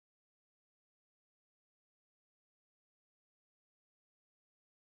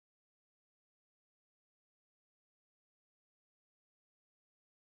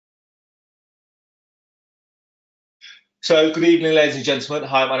So, good evening, ladies and gentlemen.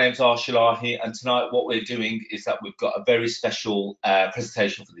 Hi, my name's Arsh Ellahi, and tonight what we're doing is that we've got a very special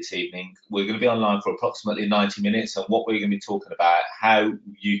presentation for this evening. We're going to be online for approximately 90 minutes, and what we're going to be talking about, how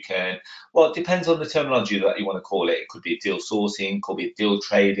you can, well, it depends on the terminology that you want to call it. It could be deal sourcing, it could be deal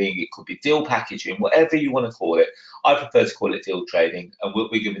trading, it could be deal packaging, whatever you want to call it. I prefer to call it deal trading, and we're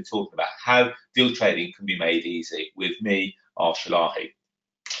going to be talking about how deal trading can be made easy with me, Arsh Ellahi.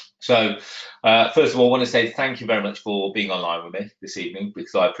 So, first of all, I want to say thank you very much for being online with me this evening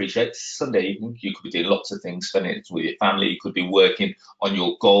because I appreciate it. Sunday evening. You could be doing lots of things, spending it with your family. You could be working on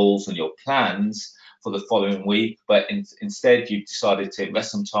your goals and your plans for the following week, but instead you've decided to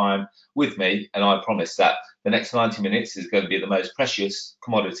invest some time with me, and I promise that the next 90 minutes is going to be the most precious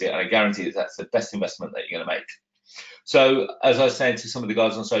commodity, and I guarantee that that's the best investment that you're going to make. So, as I was saying to some of the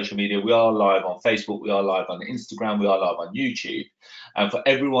guys on social media, we are live on Facebook, we are live on Instagram, we are live on YouTube. And for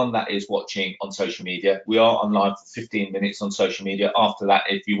everyone that is watching on social media, we are online for 15 minutes on social media. After that,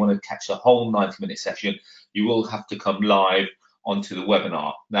 if you want to catch the whole 90-minute session, you will have to come live onto the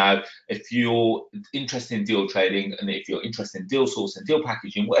webinar. Now, if you're interested in deal trading and if you're interested in deal sourcing, deal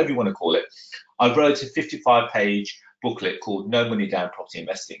packaging, whatever you want to call it, I wrote a 55-page booklet called No Money Down Property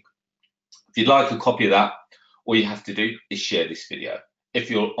Investing. If you'd like a copy of that, all you have to do is share this video.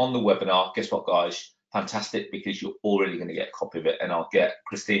 If you're on the webinar, guess what, guys? Fantastic, because you're already going to get a copy of it, and I'll get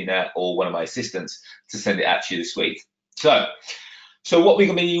Christina or one of my assistants to send it out to you this week. So what we're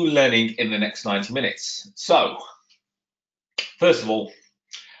going to be learning in the next 90 minutes. So, first of all,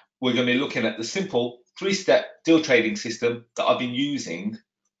 we're going to be looking at the simple three-step deal trading system that I've been using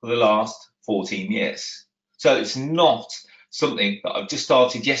for the last 14 years. So it's not something that I've just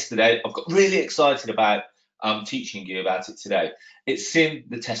started yesterday. I've got really excited about teaching you about it today. It's seen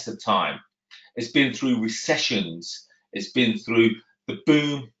the test of time. It's been through recessions. It's been through the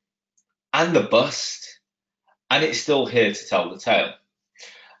boom and the bust, and it's still here to tell the tale.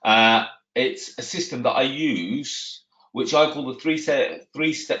 It's a system that I use, which I call the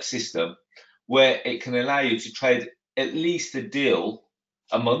three-step system, where it can allow you to trade at least a deal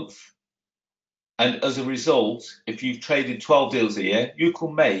a month. And as a result, if you've traded 12 deals a year, you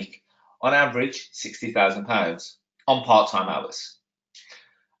can make, on average, £60,000 on part-time hours.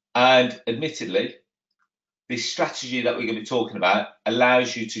 And admittedly, this strategy that we're going to be talking about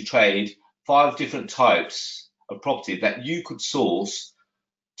allows you to trade 5 different types of property that you could source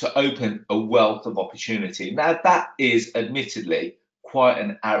to open a wealth of opportunity. Now, that is admittedly quite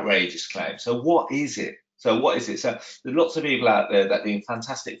an outrageous claim. So what is it? So there's lots of people out there that are doing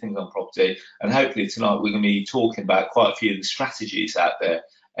fantastic things on property, and hopefully tonight we're going to be talking about quite a few of the strategies out there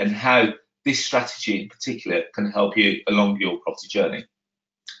and how this strategy in particular can help you along your property journey.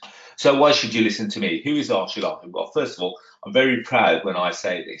 So why should you listen to me? Who is Arsh Ellahi? Well, first of all, I'm very proud when I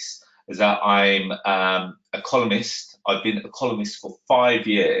say this, is that I'm a columnist. I've been a columnist for 5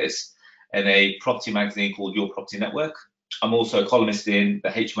 years in a property magazine called Your Property Network. I'm also a columnist in the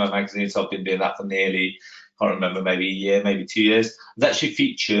HMO magazine, so I've been doing that for nearly, I can't remember, maybe a year, maybe 2 years. I was actually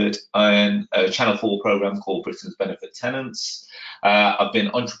featured on a Channel 4 program called Britain's Benefit Tenants. I've been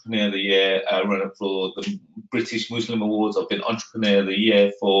Entrepreneur of the Year, runner for the British Muslim Awards. I've been Entrepreneur of the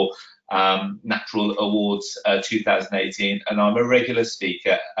Year for Natural Awards 2018, and I'm a regular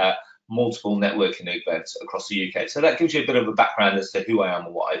speaker at multiple networking events across the UK. So that gives you a bit of a background as to who I am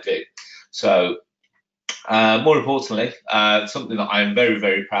and what I do. So more importantly, something that I'm very,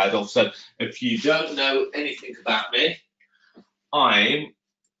 very proud of. So if you don't know anything about me, I'm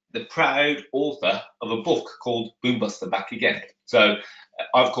the proud author of a book called Boom Bust and Back Again. So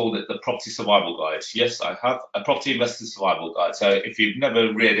I've called it the Property Survival Guide. Yes, I have a Property Investor Survival Guide. So if you've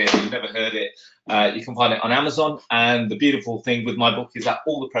never read it, you've never heard it, you can find it on Amazon. And the beautiful thing with my book is that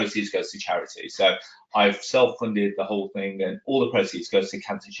all the proceeds goes to charity. So I've self-funded the whole thing, and all the proceeds goes to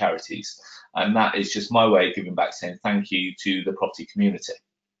cancer charities. And that is just my way of giving back, saying thank you to the property community.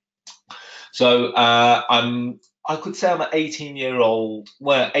 So I could say I'm an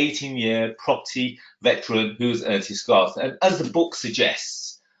 18-year property veteran who's earned his scars. And as the book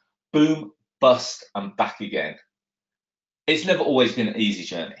suggests, boom, bust, and back again. It's never always been an easy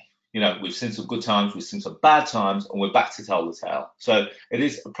journey. You know, we've seen some good times, we've seen some bad times, and we're back to tell the tale. So it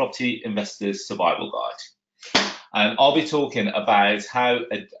is a property investor's survival guide. And I'll be talking about how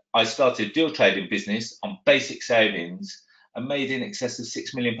I started a deal trading business on basic savings and made in excess of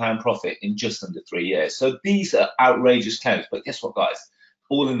 £6 million profit in just under 3 years. So these are outrageous claims, but guess what, guys?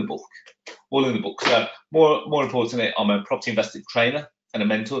 All in the book. All in the book. So more importantly, I'm a property investor trainer and a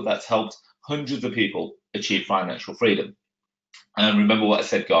mentor that's helped hundreds of people achieve financial freedom. And remember what I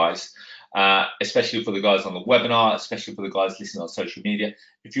said, guys. especially for the guys on the webinar, especially for the guys listening on social media.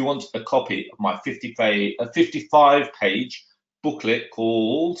 If you want a copy of my 55-page booklet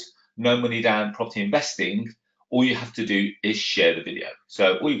called No Money Down Property Investing, all you have to do is share the video.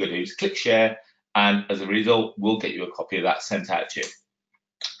 So all you've got to do is click share, and as a result, we'll get you a copy of that sent out to you.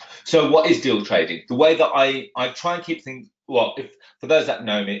 So what is deal trading? The way that I try and keep things, well, if for those that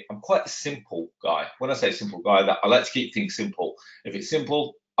know me, I'm quite a simple guy. When I say simple guy, that I like to keep things simple. If it's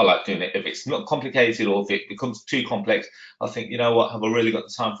simple, I like doing it. If it's not complicated, or if it becomes too complex, I think, you know what, have I really got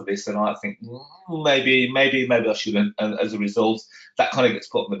the time for this? And I think maybe I shouldn't. And as a result, that kind of gets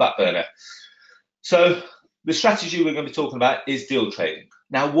put on the back burner. So the strategy we're going to be talking about is deal trading.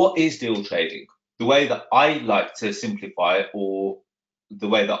 Now, what is deal trading? The way that I like to simplify it, or the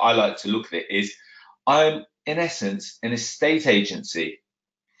way that I like to look at it, is I'm in essence an estate agency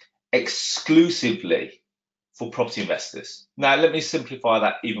exclusively for property investors. Now, let me simplify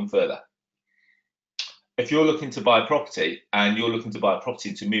that even further. If you're looking to buy property and you're looking to buy a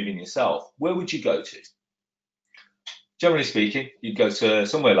property to move in yourself, where would you go to? Generally speaking, you'd go to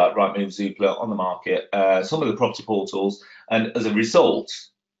somewhere like Rightmove, Zoopla, On the Market, some of the property portals, and as a result,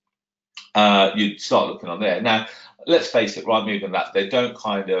 you'd start looking on there. Now, let's face it, Rightmove and that, they don't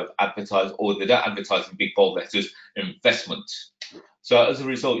kind of advertise, or they don't advertise in big bold letters, investment. So as a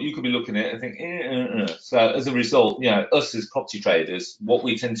result, you could be looking at it and think, So as a result, you know, us as property traders, what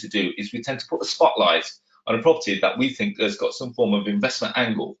we tend to do is we tend to put a spotlight on a property that we think has got some form of investment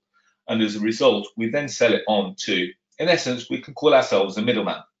angle. And as a result, we then sell it on to, in essence, we can call ourselves a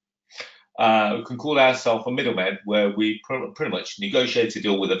middleman. We can call ourselves a middleman, where we pretty much negotiate a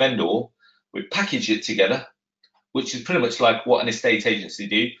deal with a vendor, we package it together, which is pretty much like what an estate agency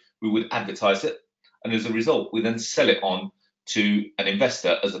do. We would advertise it, and as a result, we then sell it on to an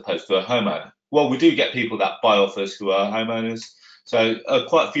investor as opposed to a homeowner. Well, we do get people that buy off us who are homeowners. So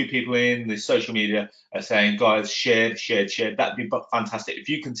quite a few people in the social media are saying, guys, shared. That'd be fantastic. If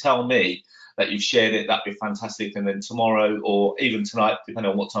you can tell me that you've shared it, that'd be fantastic. And then tomorrow, or even tonight,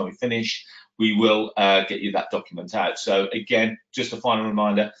 depending on what time we finish, we will get you that document out. So again, just a final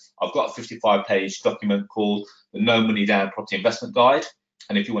reminder, I've got a 55-page document called the No Money Down Property Investment Guide.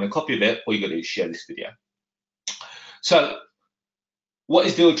 And if you want a copy of it, all you got to do is share this video. So what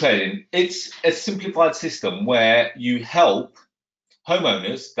is deal trading? It's a simplified system where you help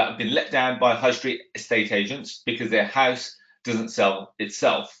homeowners that have been let down by high street estate agents because their house doesn't sell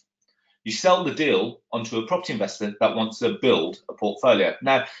itself. You sell the deal onto a property investor that wants to build a portfolio.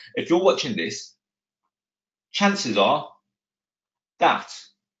 Now, if you're watching this, chances are that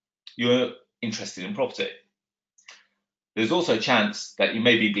you're interested in property. There's also a chance that you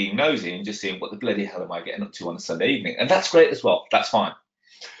may be being nosy and just seeing, what the bloody hell am I getting up to on a Sunday evening? And that's great as well. That's fine.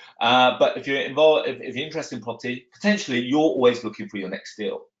 But if you're involved, if you're interested in property, potentially you're always looking for your next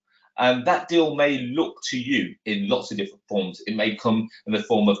deal. And that deal may look to you in lots of different forms. It may come in the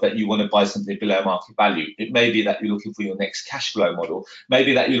form of that you want to buy something below market value. It may be that you're looking for your next cash flow model.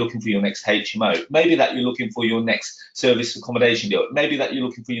 Maybe that you're looking for your next HMO. Maybe that you're looking for your next service accommodation deal. Maybe that you're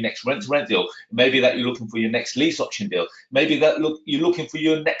looking for your next rent-to-rent deal. Maybe that you're looking for your next lease option deal. Maybe that you're looking for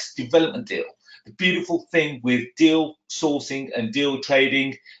your next development deal. The beautiful thing with deal sourcing and deal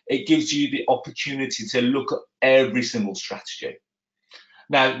trading, it gives you the opportunity to look at every single strategy.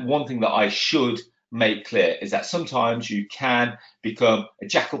 Now, one thing that I should make clear is that sometimes you can become a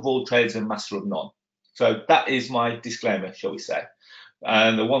jack of all trades and master of none. So that is my disclaimer, shall we say.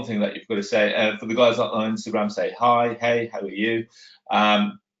 And the one thing that you've got to say, for the guys on Instagram, say hi, hey, how are you?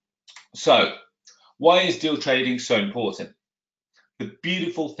 So why is deal trading so important? The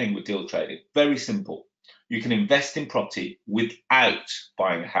beautiful thing with deal trading, very simple. You can invest in property without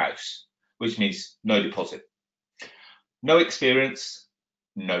buying a house, which means no deposit, no experience,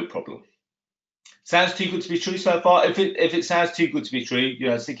 no problem. Sounds too good to be true so far? If it sounds too good to be true, you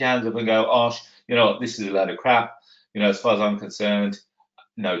know, stick your hands up and go, Arsh, you know, this is a load of crap. You know, as far as I'm concerned,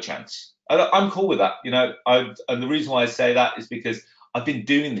 no chance. I'm cool with that. You know, and the reason why I say that is because I've been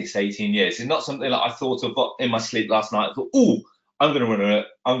doing this 18 years. It's not something that I thought of in my sleep last night. I thought, oh, I'm going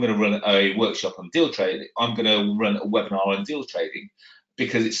to run a workshop on deal trading. I'm going to run a webinar on deal trading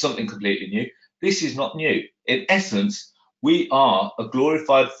because it's something completely new. This is not new. In essence, we are a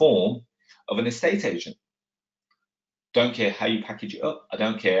glorified form of an estate agent. Don't care how you package it up. I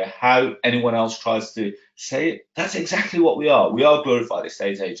don't care how anyone else tries to say it. That's exactly what we are. We are glorified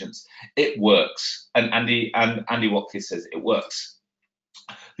estate agents. It works. And Andy Watkins says it works.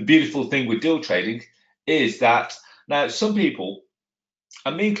 The beautiful thing with deal trading is that now some people,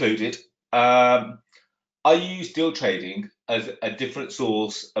 and me included, I use deal trading as a different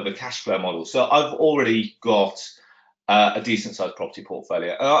source of a cash flow model. So I've already got a decent sized property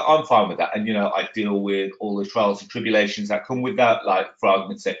portfolio. I'm fine with that. And, you know, I deal with all the trials and tribulations that come with that, like, for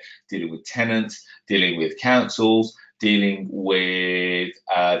argument's sake, dealing with tenants, dealing with councils, dealing with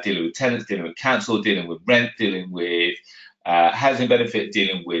tenants, dealing with council, dealing with rent, dealing with housing benefit,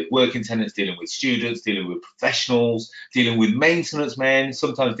 dealing with working tenants, dealing with students, dealing with professionals, dealing with maintenance men,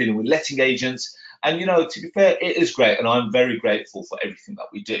 sometimes dealing with letting agents. And, you know, to be fair, it is great. And I'm very grateful for everything that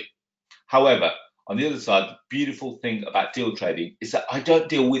we do. However, on the other side, the beautiful thing about deal trading is that I don't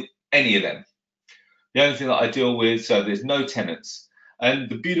deal with any of them. The only thing that I deal with, so there's no tenants. And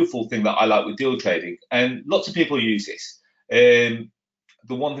the beautiful thing that I like with deal trading, and lots of people use this, the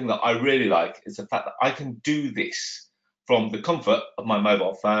one thing that I really like is the fact that I can do this from the comfort of my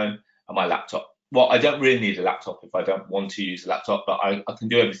mobile phone and my laptop. Well, I don't really need a laptop if I don't want to use a laptop, but I can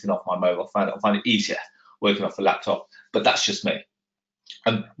do everything off my mobile phone. I find it easier working off a laptop, but that's just me.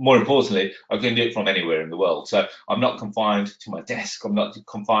 And more importantly, I can do it from anywhere in the world. So I'm not confined to my desk. I'm not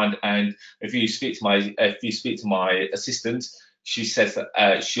confined. And if you speak to my assistant, she says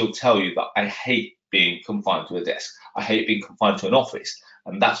that she'll tell you that I hate being confined to a desk. I hate being confined to an office.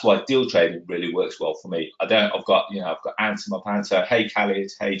 And that's why deal trading really works well for me. I've got ants in my pants. So, hey,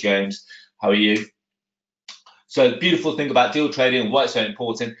 Khalid, hey, James, how are you? So the beautiful thing about deal trading and why it's so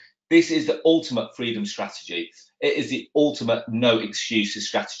important, this is the ultimate freedom strategy. It is the ultimate no excuses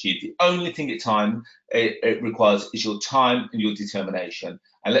strategy. The only thing it requires is your time and your determination.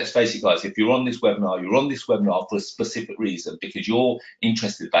 And let's face it, guys, if you're on this webinar for a specific reason, because you're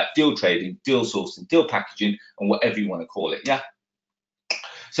interested about deal trading, deal sourcing, deal packaging, and whatever you want to call it, yeah?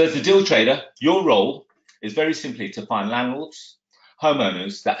 So as a deal trader, your role is very simply to find landlords,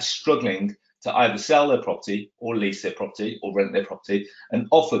 homeowners that are struggling to either sell their property or lease their property or rent their property and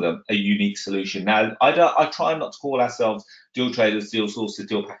offer them a unique solution. Now, I try not to call ourselves deal traders, deal sourcers,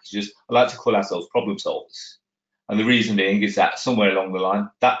 deal packagers. I like to call ourselves problem solvers. And the reason being is that somewhere along the line,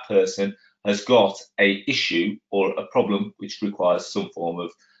 that person has got a issue or a problem which requires some form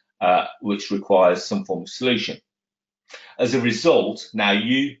of solution. As a result, now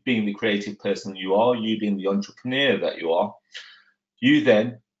you being the creative person you are, you being the entrepreneur that you are, you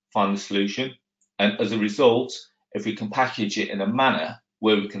then find the solution. And as a result, if we can package it in a manner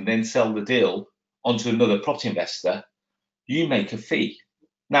where we can then sell the deal onto another property investor, you make a fee.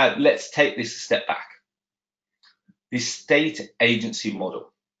 Now, let's take this a step back. The estate agency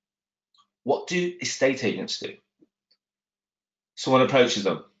model. What do estate agents do? Someone approaches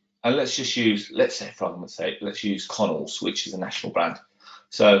them, and let's say for argument's sake, let's use Connells, which is a national brand.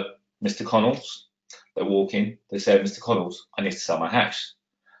 So, Mr. Connells, they walk in, they say, Mr. Connells, I need to sell my house.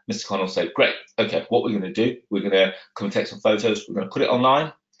 Mr. Connell said, great, okay, what we're going to do, we're going to come and take some photos, we're going to put it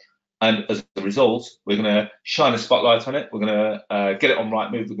online, and as a result, we're going to shine a spotlight on it, we're going to get it on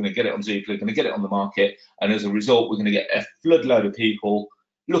Rightmove, we're going to get it on Zoopla, we're going to get it on the market, and as a result, we're going to get a floodload of people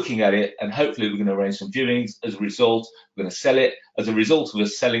looking at it, and hopefully we're going to arrange some viewings. As a result, we're going to sell it. As a result of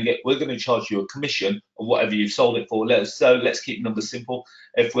us selling it, we're going to charge you a commission of whatever you've sold it for. Let's keep numbers simple.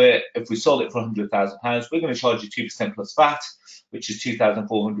 If we sold it for £100,000, we're going to charge you 2% plus VAT, which is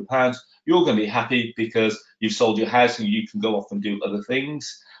 £2,400. You're going to be happy because you've sold your house and you can go off and do other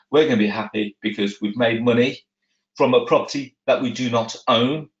things. We're going to be happy because we've made money from a property that we do not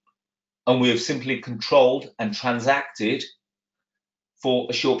own, and we have simply controlled and transacted for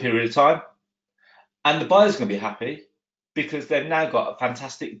a short period of time. And the buyer's going to be happy because they've now got a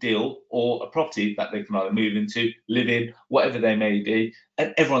fantastic deal or a property that they can either move into, live in, whatever they may be,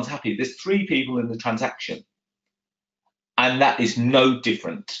 and everyone's happy. There's 3 people in the transaction. And that is no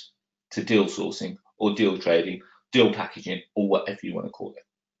different to deal sourcing or deal trading, deal packaging, or whatever you want to call it.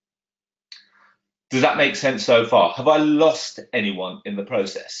 Does that make sense so far? Have I lost anyone in the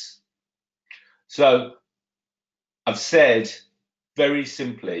process? So I've said very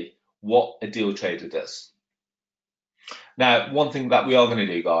simply what a deal trader does. Now, one thing that we are going to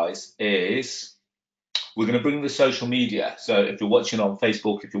do, guys, is we're going to bring the social media. So if you're watching on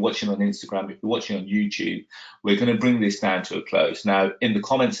Facebook, if you're watching on Instagram, if you're watching on YouTube, we're going to bring this down to a close. Now, in the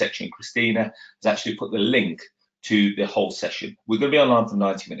comment section, Christina has actually put the link to the whole session. We're going to be online for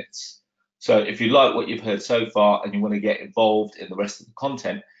 90 minutes. So if you like what you've heard so far and you want to get involved in the rest of the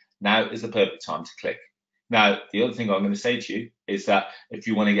content, now is the perfect time to click. Now, the other thing I'm going to say to you is that if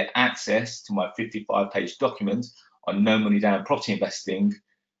you want to get access to my 55-page document on no money down property investing,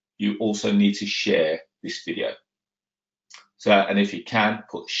 you also need to share this video. So, and if you can,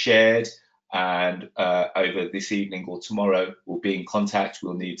 put shared, and over this evening or tomorrow, we'll be in contact.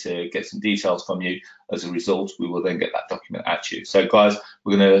 We'll need to get some details from you. As a result, we will then get that document at you. So guys,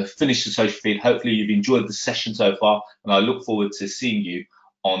 we're going to finish the social feed. Hopefully you've enjoyed the session so far, and I look forward to seeing you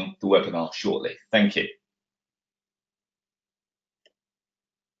on the webinar shortly. Thank you.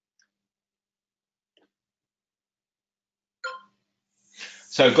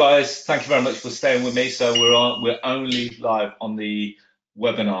 So, guys, thank you very much for staying with me. So we're only live on the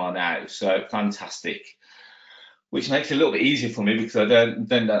webinar now. So fantastic, which makes it a little bit easier for me because I don't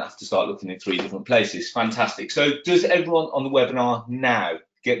have to start looking in three different places. Fantastic. So does everyone on the webinar now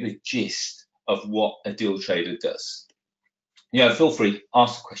get the gist of what a deal trader does? Feel free,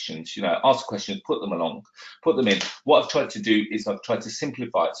 ask questions, ask questions, put them in. What I've tried to do is I've tried to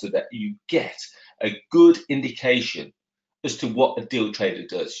simplify it so that you get a good indication as to what a deal trader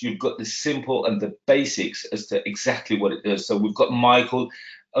does. You've got the simple and the basics as to exactly what it does. So we've got Michael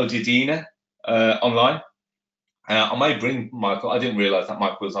Odidina online. I may bring Michael. I didn't realize that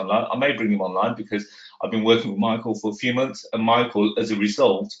Michael was online. I may bring him online because I've been working with Michael for a few months, and Michael, as a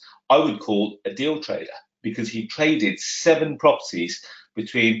result, I would call a deal trader because he traded 7 properties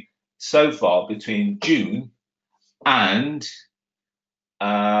between June and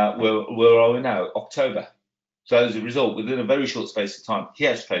where are we now? October. So as a result, within a very short space of time, he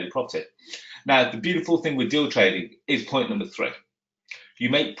has traded property. Now, the beautiful thing with deal trading is point number 3. You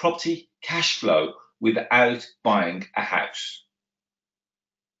make property cash flow without buying a house.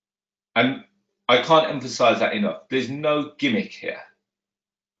 And I can't emphasize that enough. There's no gimmick here.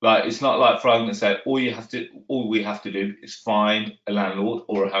 Like, it's not like, for argument's sake, all we have to do is find a landlord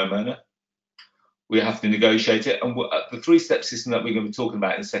or a homeowner. We have to negotiate it. And the 3-step system that we're going to be talking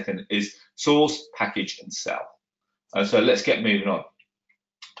about in a second is source, package, and sell. So let's get moving on.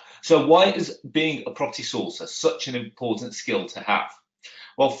 So why is being a property sourcer such an important skill to have?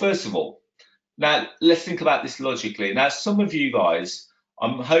 Well, first of all, now let's think about this logically. Now, some of you guys,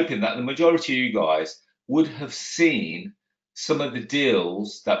 I'm hoping that the majority of you guys would have seen some of the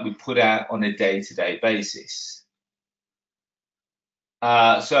deals that we put out on a day-to-day basis.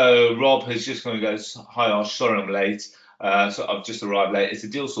 So Rob has just going to go, hi Arsh, sorry I'm late. So I've just arrived late. It's a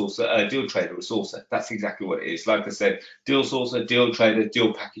deal sourcer, deal trader, a sourcer. That's exactly what it is. Like I said, deal sourcer, deal trader,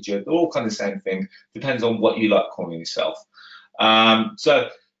 deal packager, they're all kind of the same thing. Depends on what you like calling yourself. So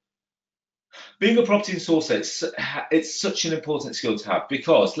being a property sourcer, it's such an important skill to have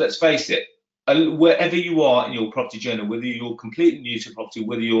because let's face it, wherever you are in your property journey, whether you're completely new to property,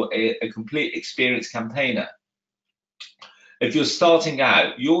 whether you're a complete experienced campaigner, if you're starting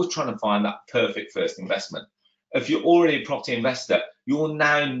out, you're trying to find that perfect first investment. If you're already a property investor, you're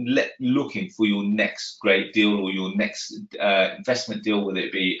now looking for your next great deal or your next investment deal, whether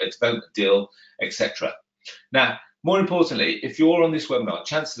it be a development deal, etc. Now, more importantly, if you're on this webinar,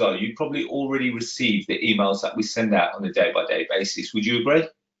 chances are you probably already received the emails that we send out on a day-by-day basis. Would you agree?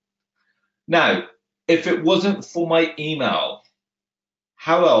 Now, if it wasn't for my email,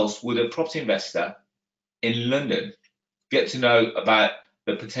 how else would a property investor in London get to know about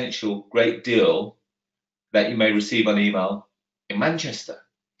the potential great deal that you may receive on email in Manchester?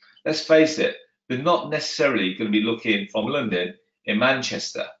 Let's face it, they're not necessarily going to be looking from London in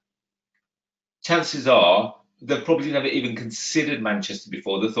Manchester. Chances are they've probably never even considered Manchester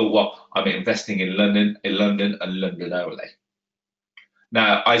before. They thought, well, I'm investing in London and London only.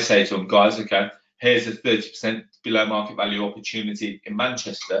 Now, I say to them, guys, okay, here's a 30% below market value opportunity in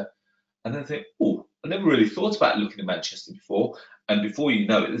Manchester. And then think, oh, I never really thought about looking at Manchester before. And before you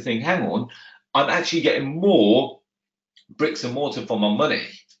know it, they think, hang on, I'm actually getting more bricks and mortar for my money.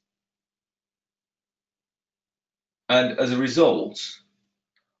 And as a result,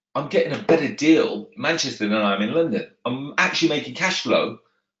 I'm getting a better deal in Manchester than I'm in London. I'm actually making cash flow.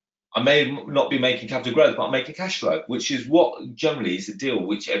 I may not be making capital growth, but I'm making cash flow, which is what generally is the deal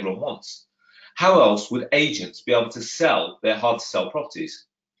which everyone wants. How else would agents be able to sell their hard to sell properties?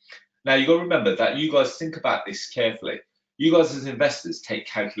 Now, you've got to remember that you guys think about this carefully. You guys as investors take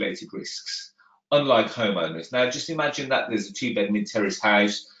calculated risks, unlike homeowners. Now, just imagine that there's a 2-bed mid-terrace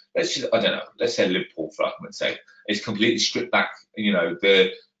house. Let's say Liverpool for argument's sake. It's completely stripped back,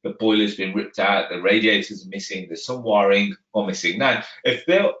 the boiler's been ripped out, the radiators are missing, there's some wiring are missing. Now, if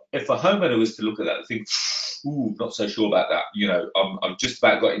a homeowner was to look at that and think, ooh, not so sure about that, I've just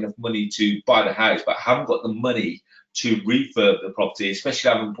about got enough money to buy the house, but I haven't got the money to refurb the property,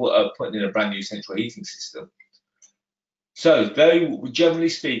 especially having putting in a brand new central heating system. So they, generally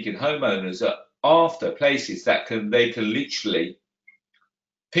speaking, homeowners are after places that they can literally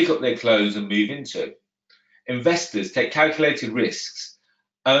pick up their clothes and move into. Investors take calculated risks,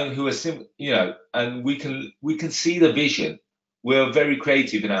 and and we can see the vision. We're very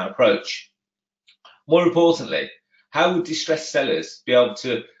creative in our approach. More importantly, how would distressed sellers be able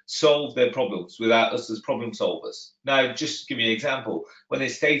to solve their problems without us as problem solvers? Now, just to give you an example, when an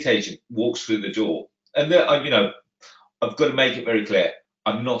estate agent walks through the door, and I've got to make it very clear,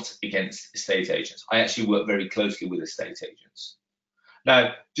 I'm not against estate agents. I actually work very closely with estate agents.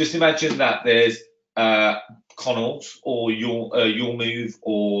 Now, just imagine that there's uh, Connells or your move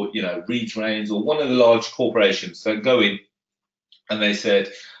or Retrains or one of the large corporations that go in and they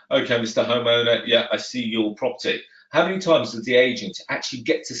said, okay, Mr. Homeowner, yeah, I see your property. How many times does the agent actually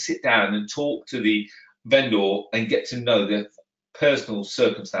get to sit down and talk to the vendor and get to know their personal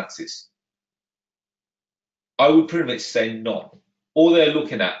circumstances? I would pretty much say none. All they're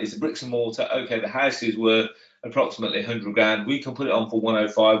looking at is the bricks and mortar. Okay, the house is worth approximately 100 grand. We can put it on for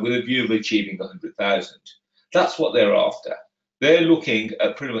 105 with a view of achieving 100,000. That's what they're after. They're looking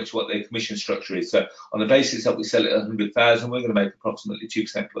at pretty much what their commission structure is. So on the basis that we sell it at 100,000, we're going to make approximately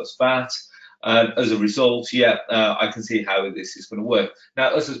 2% plus VAT. And as a result, I can see how this is going to work. Now,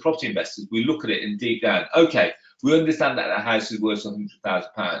 us as property investors, we look at it in deep down. Okay, we understand that the house is worth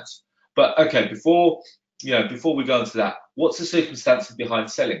 £100,000. But okay, before we go into that, what's the circumstances behind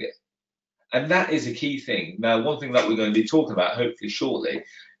selling it? And that is a key thing. Now, one thing that we're going to be talking about, hopefully shortly,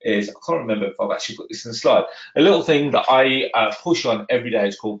 is, I can't remember if I've actually put this in the slide, a little thing that I push on every day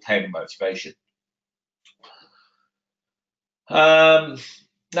is called pain and motivation. Now,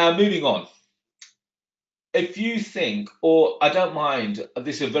 moving on. If you think, or I don't mind,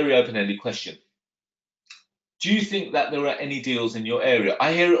 this is a very open-ended question. Do you think that there are any deals in your area?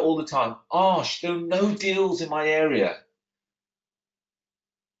 I hear it all the time. Arsh, there are no deals in my area.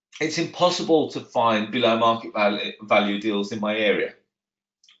 It's impossible to find below market value deals in my area.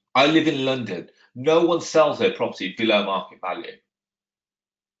 I live in London. No one sells their property below market value.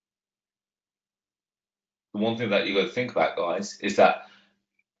 The one thing that you got to think about, guys, is that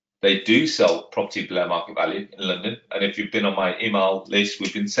they do sell property below market value in London. And if you've been on my email list,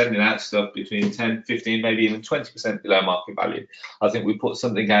 we've been sending out stuff between 10, 15, maybe even 20% below market value. I think we put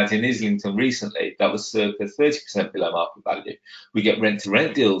something out in Islington recently that was circa 30% below market value. We get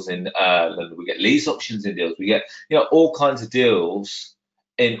rent-to-rent deals in London. We get lease options in deals. We get all kinds of deals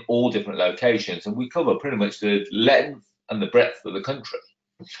in all different locations. And we cover pretty much the length and the breadth of the country.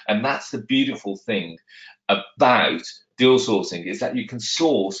 And that's the beautiful thing about deal sourcing, is that you can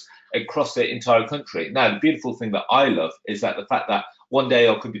source across the entire country. Now, the beautiful thing that I love is that the fact that one day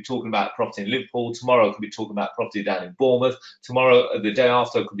I could be talking about property in Liverpool, tomorrow I could be talking about property down in Bournemouth, tomorrow, the day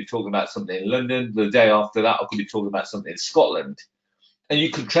after, I could be talking about something in London, the day after that, I could be talking about something in Scotland. And you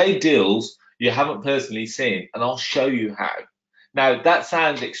can trade deals you haven't personally seen, and I'll show you how. Now, that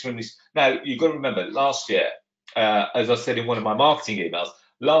sounds extremely... Now, you've got to remember, last year, as I said in one of my marketing emails,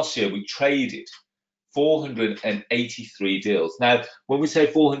 last year we traded 483 deals. Now, when we say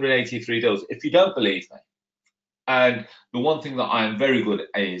 483 deals, if you don't believe me, and the one thing that I am very good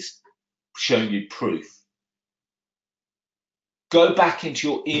at is showing you proof, go back into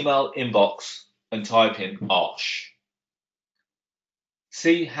your email inbox and type in Arsh.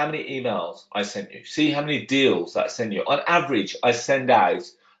 See how many emails I sent you. See how many deals that I send you. On average, I send out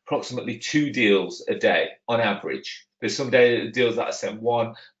approximately 2 deals a day on average. There's some deals that I send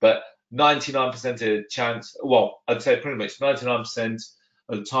 1, but 99% of the chance, well, I'd say pretty much 99%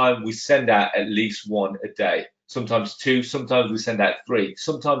 of the time we send out at least 1 a day. Sometimes 2, sometimes we send out 3.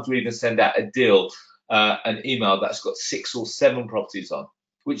 Sometimes we even send out a deal, an email that's got 6 or 7 properties on,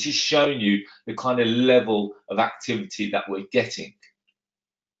 which is showing you the kind of level of activity that we're getting.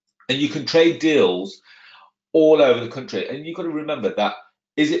 And you can trade deals all over the country. And you've got to remember that,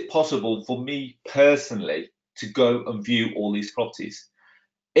 is it possible for me personally to go and view all these properties?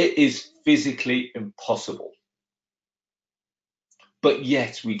 It is physically impossible. But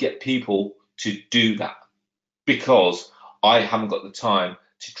yet we get people to do that because I haven't got the time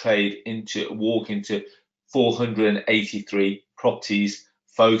to walk into 483 properties,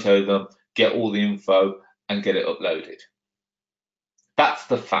 photo them, get all the info and get it uploaded. That's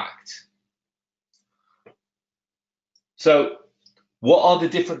the fact. So what are the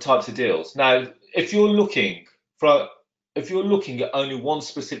different types of deals? Now, if you're looking at only one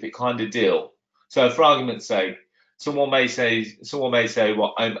specific kind of deal, so for argument's sake, someone may say,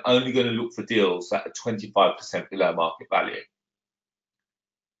 well, I'm only going to look for deals that are 25% below market value.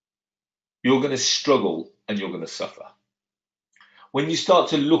 You're going to struggle and you're going to suffer. When you start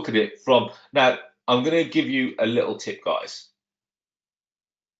to look at it now, I'm going to give you a little tip, guys.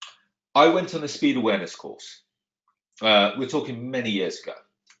 I went on a speed awareness course. We're talking many years ago.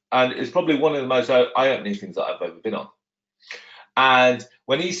 And it's probably one of the most eye-opening things that I've ever been on. And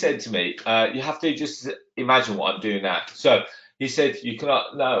when he said to me, you have to just imagine what I'm doing now. So he said, you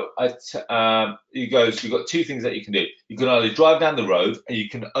cannot, he goes, you've got 2 things that you can do. You can either drive down the road and you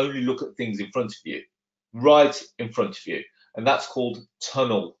can only look at things in front of you, right in front of you. And that's called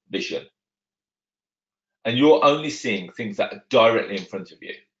tunnel vision. And you're only seeing things that are directly in front of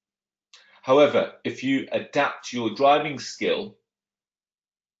you. However, if you adapt your driving skill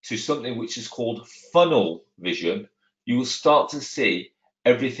to something which is called funnel vision, you will start to see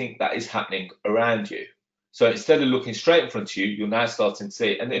everything that is happening around you. So instead of looking straight in front of you, you're now starting to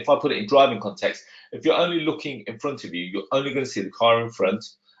see. And if I put it in driving context, if you're only looking in front of you, you're only going to see the car in front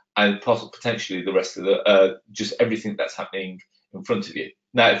and potentially the rest of the just everything that's happening in front of you.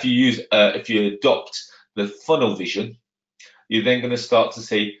 Now, if you adopt the funnel vision, you're then going to start to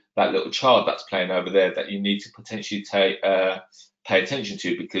see that little child that's playing over there that you need to potentially pay attention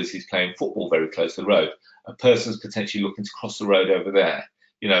to because he's playing football very close to the road. A person's potentially looking to cross the road over there.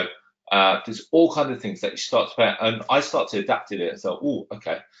 You know, there's all kinds of things that you start to pay, and I start to adapt it and say, oh,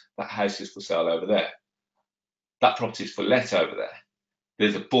 okay, that house is for sale over there. That property is for let over there.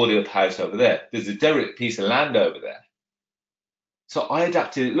 There's a boarded up house over there. There's a derelict piece of land over there. So I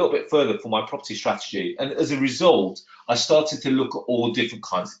adapted it a little bit further for my property strategy. And as a result, I started to look at all different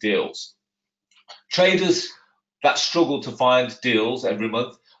kinds of deals. Traders that struggle to find deals every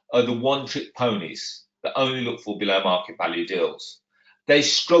month are the one-trick ponies that only look for below market value deals. They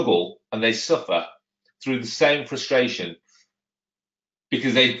struggle and they suffer through the same frustration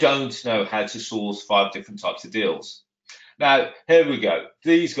because they don't know how to source 5 different types of deals. Now, here we go.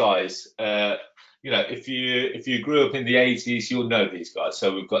 These guys, if you grew up in the 80s, you'll know these guys.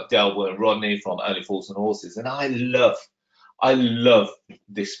 So we've got Delbert and Rodney from Only Fools and Horses, and I love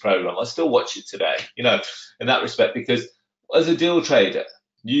this program. I still watch it today, in that respect, because as a deal trader,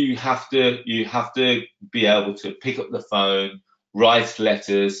 you have to be able to pick up the phone, write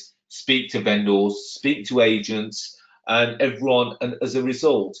letters, speak to vendors, speak to agents, and everyone. And as a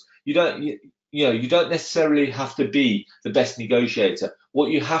result, you don't necessarily have to be the best negotiator.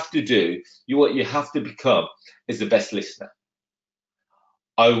 What you have to do, what you have to become, is the best listener.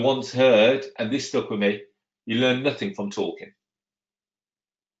 I once heard, and this stuck with me, you learn nothing from talking.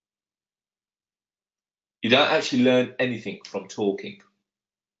 You don't actually learn anything from talking.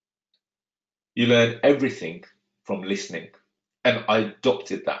 You learn everything from listening. And I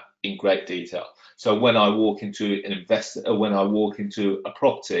adopted that in great detail. So when I walk into an investor, when I walk into a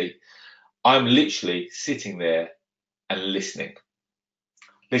property, I'm literally sitting there and listening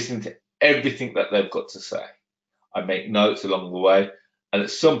to everything that they've got to say. I make notes along the way, and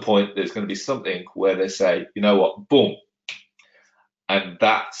at some point there's going to be something where they say, you know what, boom. And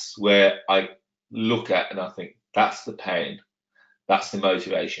that's where I look at and I think, that's the pain, that's the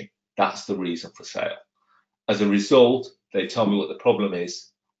motivation, that's the reason for sale. As a result, they tell me what the problem is,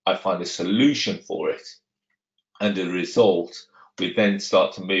 I find a solution for it, and as a result, we then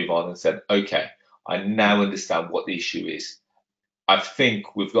start to move on and said, okay, I now understand what the issue is. I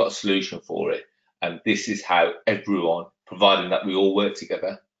think we've got a solution for it. And this is how everyone, providing that we all work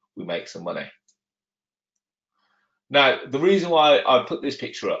together, we make some money. Now, the reason why I put this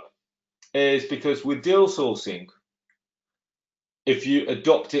picture up is because with deal sourcing, if you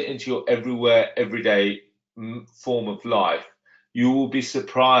adopt it into your everyday form of life, you will be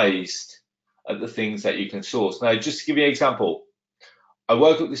surprised at the things that you can source. Now, just to give you an example, I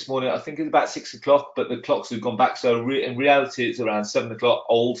woke up this morning, I think it's about 6 o'clock, but the clocks have gone back. So in reality, it's around 7 o'clock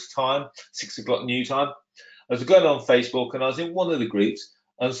old time, 6 o'clock new time. I was going on Facebook and I was in one of the groups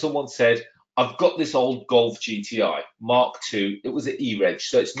and someone said, I've got this old Golf GTI Mark II. It was an E-Reg.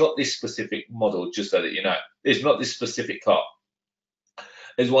 So it's not this specific model, just so that you know. It's not this specific car.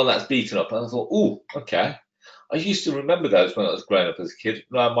 It's one that's beaten up. And I thought, oh, okay. I used to remember those when I was growing up as a kid.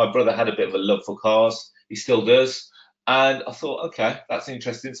 My brother had a bit of a love for cars. He still does. And I thought, okay, that's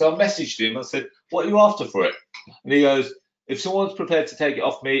interesting. So I messaged him. I said, what are you after for it? And he goes, if someone's prepared to take it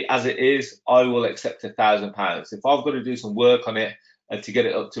off me as it is, I will accept £1,000. If I've got to do some work on it and to get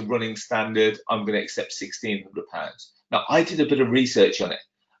it up to running standard, I'm going to accept £1,600. Now, I did a bit of research on it.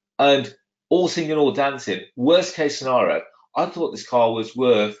 And all singing, all dancing, worst case scenario, I thought this car was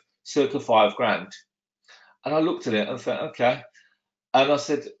worth circa £5,000. And I looked at it and thought, okay. And I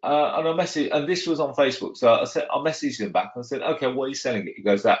said, and I messaged, and this was on Facebook. So I messaged him back and I said, okay, what are you selling it? He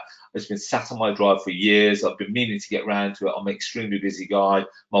goes, that it's been sat on my drive for years. I've been meaning to get around to it. I'm an extremely busy guy.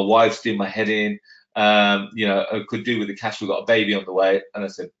 My wife's doing my head in. I could do with the cash. We've got a baby on the way. And I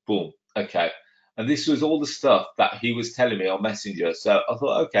said, boom, okay. And this was all the stuff that he was telling me on Messenger. So I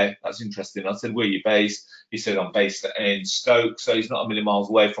thought, okay, that's interesting. I said, where are you based? He said, I'm based in Stoke, so he's not a million miles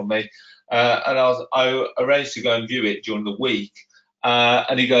away from me. And I arranged to go and view it during the week.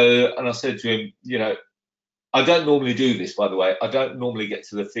 And I said to him, I don't normally do this, by the way. I don't normally get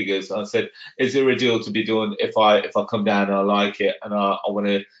to the figures. And I said, is there a deal to be done if I come down and I like it and I want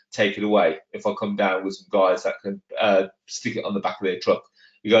to take it away? If I come down with some guys that can stick it on the back of their truck.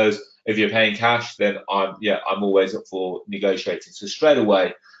 He goes, if you're paying cash, then I'm always up for negotiating. So straight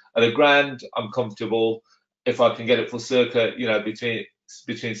away, at £1,000, I'm comfortable. If I can get it for circa, between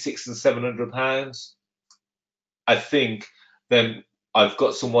between £600 and £700, I think then I've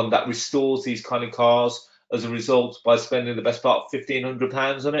got someone that restores these kind of cars as a result by spending the best part of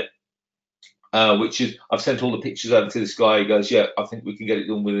 £1,500 on it. Which is, I've sent all the pictures over to this guy. He goes, yeah, I think we can get it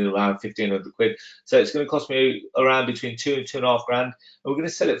done within around 1,500 quid. So it's going to cost me around between 2 and 2.5 grand, and we're going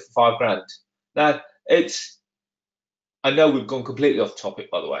to sell it for 5 grand. Now, I know we've gone completely off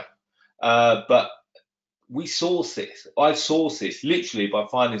topic, by the way, but we source this. I source this literally by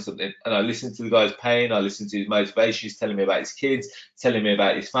finding something, and I listen to the guy's pain, I listen to his motivation. He's telling me about his kids, telling me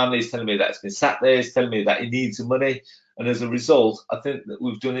about his family, he's telling me that it's been sat there, he's telling me that he needs some money, and as a result, I think that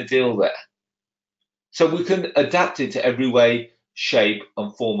we've done a deal there. So we can adapt it to every way, shape,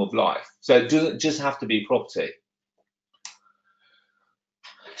 and form of life. So it doesn't just have to be property.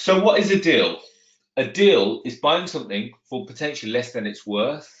 So what is a deal? A deal is buying something for potentially less than it's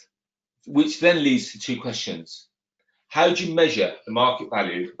worth, which then leads to two questions. How do you measure the market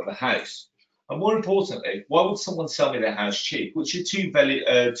value of a house? And more importantly, why would someone sell me their house cheap? Which are two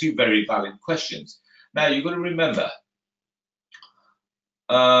very valid questions. Now, you've got to remember,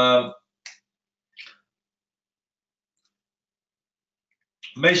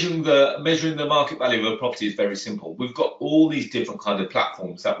 measuring the market value of a property is very simple. We've got all these different kind of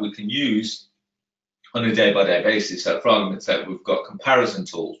platforms that we can use on a day-by-day basis. So for argument's sake, we've got comparison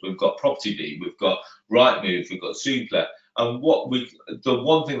tools, we've got Property Bee, we've got Rightmove, we've got Zoopla. And the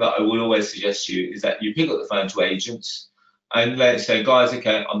one thing that I would always suggest to you is that you pick up the phone to agents and let's say, guys,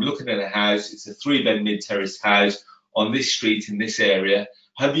 okay, I'm looking at a house, it's a 3-bed mid-terraced house on this street in this area.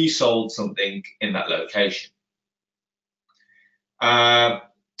 Have you sold something in that location?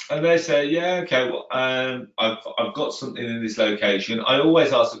 And they say, yeah, okay, well, I've got something in this location. I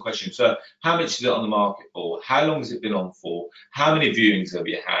always ask the question, so how much is it on the market for? How long has it been on for? How many viewings have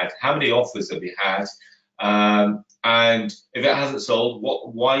you had? How many offers have you had? And if it hasn't sold,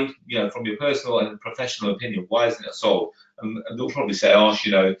 why, from your personal and professional opinion, why isn't it sold? And they'll probably say, Arsh,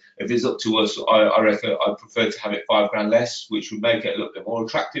 if it's up to us, I reckon I'd prefer to have it 5 grand less, which would make it a little bit more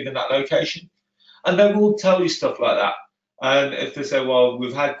attractive in that location. And they will tell you stuff like that. And if they say, well,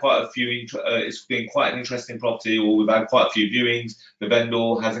 we've had quite a few, it's been quite an interesting property, or we've had quite a few viewings, the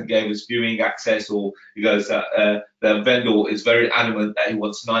vendor hasn't gave us viewing access, or he goes that the vendor is very adamant that he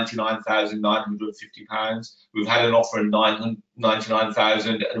wants £99,950. We've had an offer of £99,000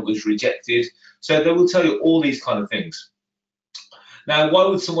 and it was rejected. So they will tell you all these kind of things. Now, why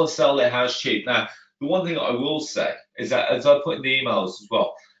would someone sell their house cheap? Now, the one thing I will say is that, as I put in the emails as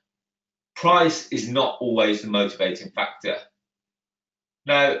well, price is not always the motivating factor.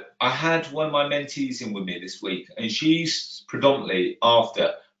 Now, I had one of my mentees in with me this week, and she's predominantly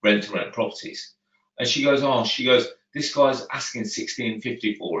after rent-to-rent properties. And she goes, this guy's asking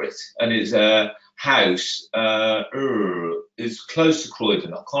 $1,650 for it, and it's a house. It's close to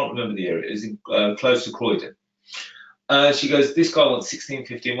Croydon. I can't remember the area. It's close to Croydon. She goes, this guy wants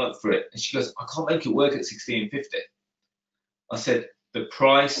 $1,650 a month for it, and she goes, I can't make it work at $1,650. I said, the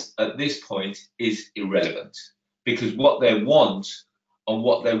price at this point is irrelevant, because what they want and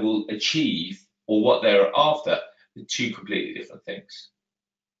what they will achieve or what they're after are two completely different things.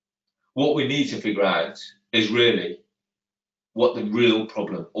 What we need to figure out is really what the real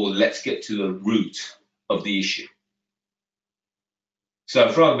problem, or let's get to the root of the issue.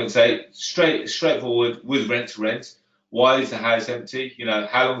 So for argument's sake, straightforward with rent to rent, why is the house empty?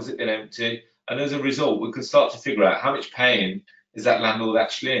 How long has it been empty? And as a result, we can start to figure out how much pain is that landlord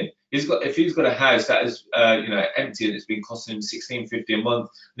actually in. If he's got a house that is empty and it's been costing him $1,650 a month,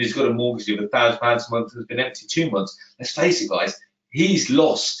 and he's got a mortgage of £1,000 a month and it's been empty 2 months, let's face it, guys, he's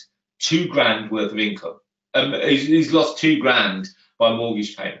lost 2 grand worth of income. He's lost 2 grand by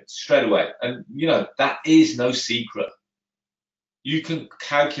mortgage payments straight away. And that is no secret. You can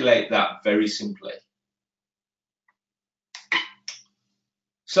calculate that very simply.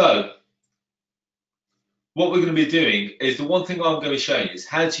 So what we're going to be doing is, the one thing I'm going to be showing you is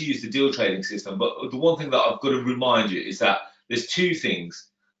how to use the deal trading system. But the one thing that I've got to remind you is that there's 2 things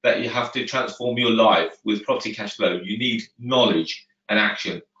that you have to transform your life with property cash flow. You need knowledge and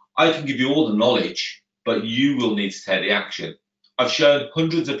action. I can give you all the knowledge, but you will need to take the action. I've shown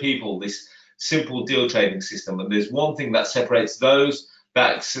hundreds of people this simple deal trading system, and there's one thing that separates those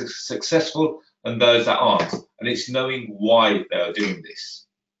that are successful and those that aren't, and it's knowing why they are doing this.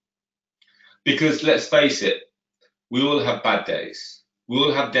 Because let's face it, we all have bad days. We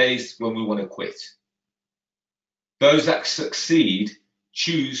all have days when we want to quit. Those that succeed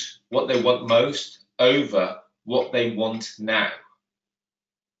choose what they want most over what they want now.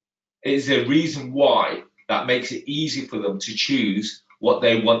 It is a reason why that makes it easy for them to choose what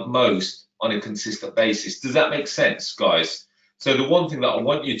they want most on a consistent basis. Does that make sense, guys? So the one thing that I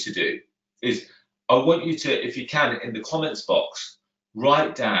want you to do is I want you to, if you can, in the comments box,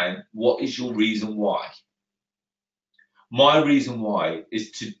 write down what is your reason why. My reason why is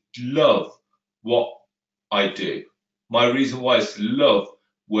to love what I do. My reason why is to love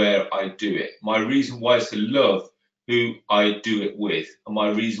where I do it. My reason why is to love who I do it with. And my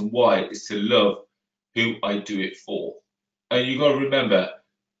reason why is to love who I do it for. And you've got to remember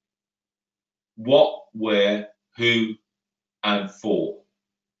what, where, who, and for.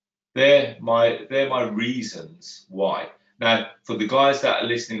 They're my reasons why. Now, for the guys that are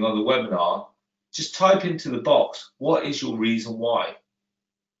listening on the webinar, just type into the box, what is your reason why?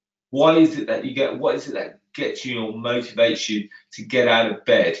 Why is it that you get, what is it that gets you or motivates you to get out of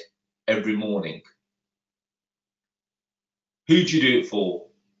bed every morning? Who do you do it for?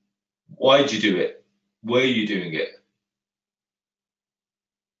 Why do you do it? Where are you doing it?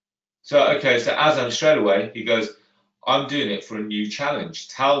 So, okay, so Azam straight away, he goes, I'm doing it for a new challenge.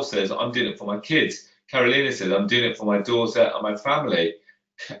 Tal says, I'm doing it for my kids. Carolina says, I'm doing it for my daughter and my family.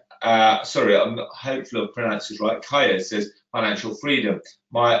 Sorry, hopefully I've pronounced this right. Kaya says, financial freedom.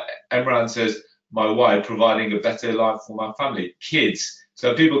 Emran says, my wife, providing a better life for my family. Kids.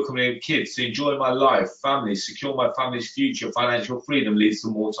 So people coming in with kids to enjoy my life, family, secure my family's future. Financial freedom leads to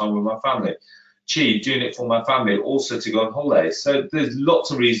more time with my family. Chi, doing it for my family, also to go on holidays. So there's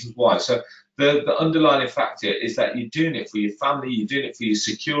lots of reasons why. So the underlying factor is that you're doing it for your family, you're doing it for your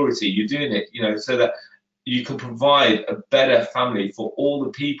security, you're doing it, so that you can provide a better family for all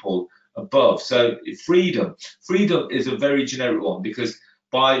the people above. So freedom is a very generic one, because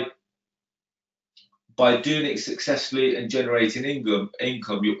by doing it successfully and generating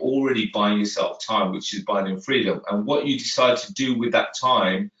income, you're already buying yourself time, which is buying in freedom. And what you decide to do with that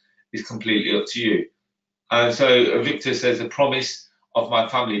time is completely up to you. And so Victor says, the promise of my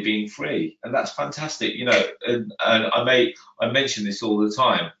family being free, and that's fantastic. And I mention this all the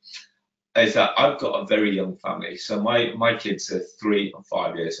time, is that I've got a very young family. So my kids are 3 and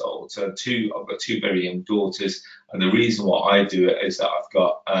 5 years old. So I've got 2 very young daughters, and the reason why I do it is that I've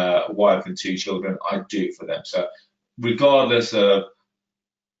got a wife and 2 children. I do it for them. So regardless of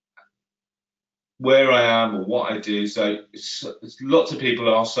where I am or what I do, so lots of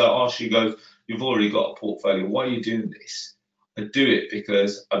people ask, so Arsh goes, you've already got a portfolio, why are you doing this? I do it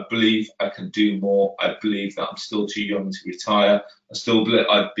because I believe I can do more. I believe that I'm still too young to retire. I still believe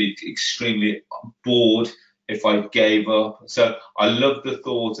I'd be extremely bored if I gave up. So I love the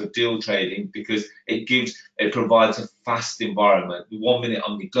thought of deal trading, because it provides a fast environment. 1 minute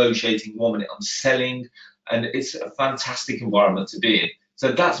I'm negotiating, 1 minute I'm selling, and it's a fantastic environment to be in.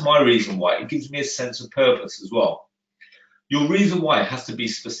 So that's my reason why. It gives me a sense of purpose as well. Your reason why has to be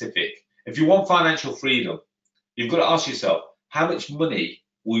specific. If you want financial freedom, you've got to ask yourself, how much money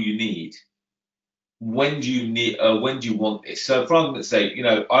will you need? When do you want this? So for argument's sake,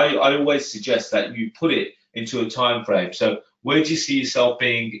 I always suggest that you put it into a time frame. So where do you see yourself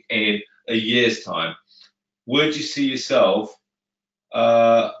being in a year's time? Where do you see yourself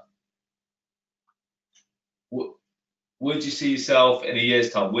where do you see yourself in a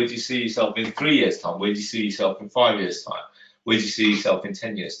year's time? Where do you see yourself in 3 years' time? Where do you see yourself in 5 years' time? Where do you see yourself in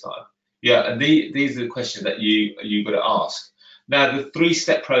 10 years' time? Yeah, and these are the questions that you've got to ask. Now, the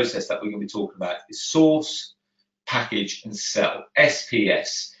 3-step process that we're going to be talking about is source, package, and sell.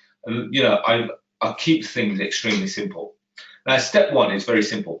 SPS. And I keep things extremely simple. Now, step 1 is very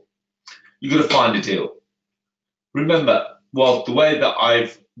simple. You've got to find a deal. Remember, the way that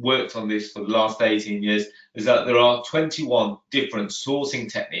I've worked on this for the last 18 years is that there are 21 different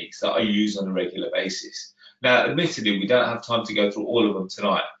sourcing techniques that I use on a regular basis. Now, admittedly, we don't have time to go through all of them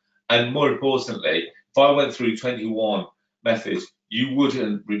tonight. And more importantly, if I went through 21 methods, you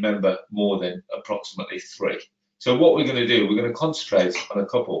wouldn't remember more than approximately 3. So what we're going to do, we're going to concentrate on a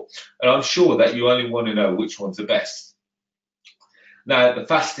couple. And I'm sure that you only want to know which one's the best. Now, the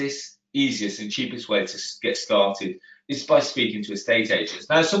fastest, easiest, and cheapest way to get started is by speaking to estate agents.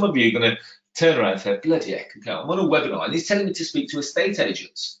 Now, some of you are going to turn around and say, bloody heck, okay, I'm on a webinar and he's telling me to speak to estate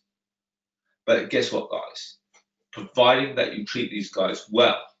agents. But guess what, guys? Providing that you treat these guys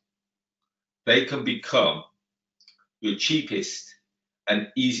well, they can become your cheapest and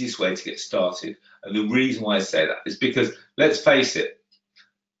easiest way to get started. And the reason why I say that is because, let's face it,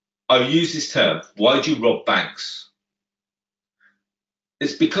 I've used this term, why do you rob banks?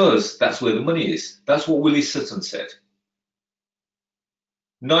 It's because that's where the money is. That's what Willie Sutton said.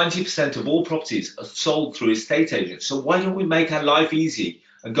 90% of all properties are sold through estate agents. So why don't we make our life easy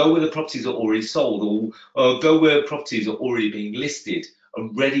and go where the properties are already sold, or go where properties are already being listed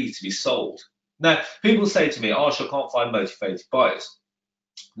and ready to be sold? Now, people say to me, Arsh, I can't find motivated buyers.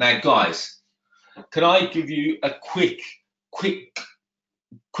 Now, guys, can I give you a quick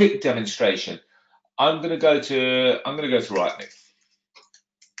quick demonstration. I'm going to go to Rightmove.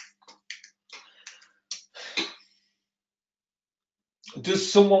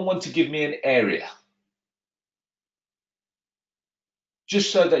 Does someone want to give me an area?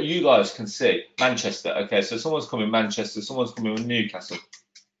 Just so that you guys can see. Manchester. Okay, so someone's coming Manchester, someone's coming Newcastle.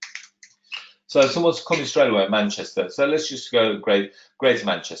 So someone's coming straight away Manchester. So let's just go Greater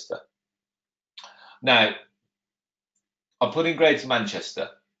Manchester. Now, I'm putting Greater Manchester.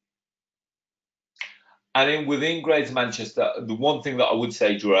 And within Greater Manchester, the one thing that I would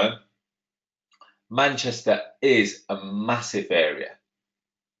say, Jerome, Manchester is a massive area.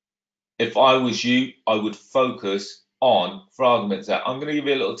 If I was you, I would focus on, for argument's sake, I'm going to give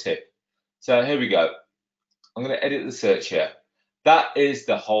you a little tip. So here we go. I'm going to edit the search here. That is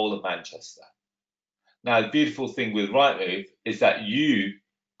the whole of Manchester. Now, the beautiful thing with Rightmove is that you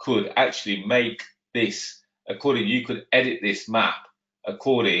could actually make this you could edit this map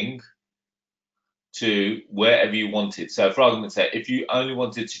according to wherever you wanted. So for argument's sake, if you only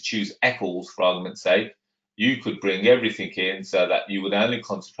wanted to choose Eccles, for argument's sake, you could bring everything in so that you would only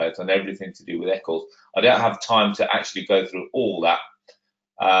concentrate on everything to do with Eccles. I don't have time to actually go through all that.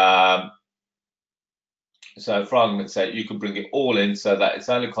 So for argument's sake, you could bring it all in so that it's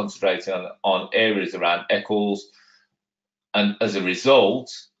only concentrating on areas around Eccles. And as a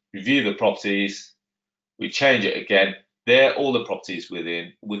result, we view the properties, we change it again. They're all the properties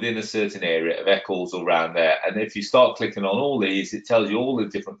within a certain area of Eccles or around there. And if you start clicking on all these, it tells you all the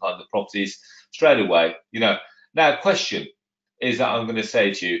different kinds of properties straight away. Now, question is that I'm going to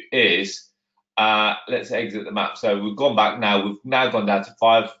say to you is, let's exit the map. So we've gone back now. We've now gone down to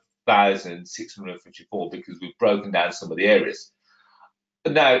 5,654 because we've broken down some of the areas.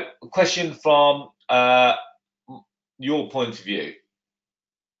 Now, question from your point of view.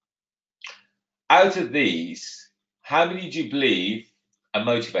 Out of these, how many do you believe are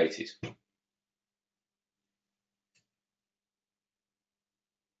motivated?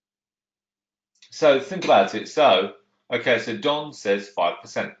 So think about it. So, okay, so Don says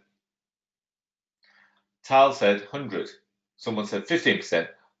 5%. Tal said 100. Someone said 15%.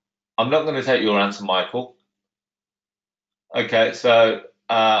 I'm not going to take your answer, Michael. Okay, so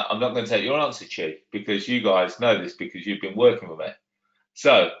I'm not going to take your answer, Chi, because you guys know this because you've been working with me.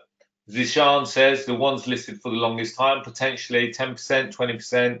 So, Zishan says the ones listed for the longest time, potentially 10%,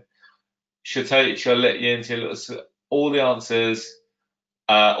 20%. She'll let you into all the answers.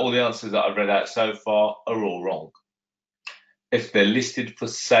 All the answers that I've read out so far are all wrong. If they're listed for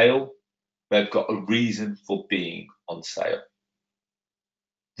sale, they've got a reason for being on sale.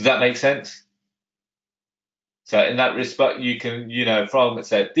 Does that make sense? So in that respect, you can, from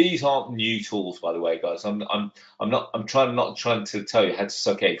say these aren't new tools, by the way, guys. I'm not trying to tell you how to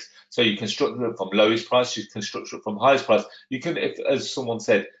suck eggs. So you can structure it from lowest price, you can structure it from highest price. You can, if, as someone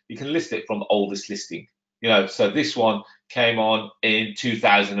said, you can list it from oldest listing. So this one came on in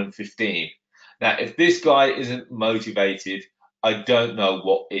 2015. Now, if this guy isn't motivated, I don't know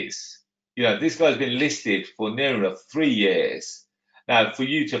what is. This guy's been listed for near enough 3 years. Now, for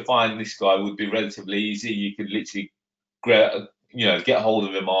you to find this guy would be relatively easy. You could literally, get hold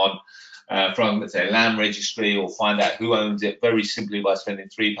of him on, from, let's say, land registry, or find out who owns it very simply by spending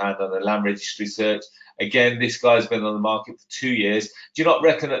 £3 on a land registry search. Again, this guy's been on the market for 2 years. Do you not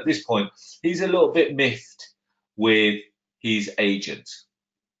reckon at this point he's a little bit miffed with his agent?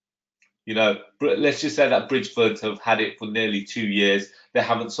 Let's just say that Bridgeford have had it for nearly 2 years. They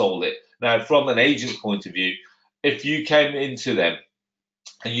haven't sold it. Now, from an agent point of view, if you came into them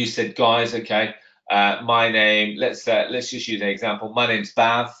and you said, guys, okay, my name, let's just use an example. My name's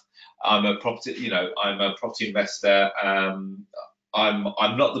Bav. I'm a property investor.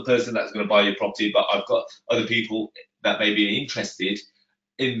 I'm not the person that's going to buy your property, but I've got other people that may be interested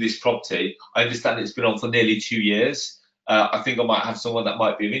in this property. I understand it's been on for nearly 2 years. I think I might have someone that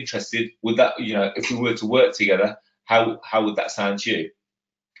might be interested. Would that, if we were to work together, how would that sound to you?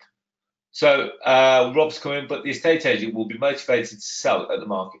 So Rob's coming, but the estate agent will be motivated to sell at the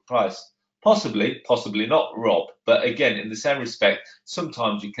market price. Possibly not, Rob. But again, in the same respect,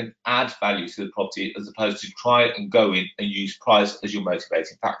 sometimes you can add value to the property as opposed to try and go in and use price as your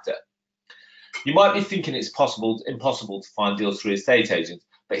motivating factor. You might be thinking it's impossible to find deals through estate agents,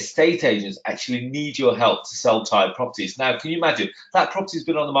 but estate agents actually need your help to sell tired properties. Now, can you imagine that property's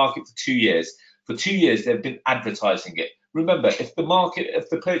been on the market for 2 years? For 2 years, they've been advertising it. Remember, if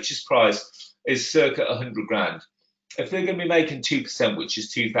the purchase price is circa 100 grand, if they're going to be making 2%, which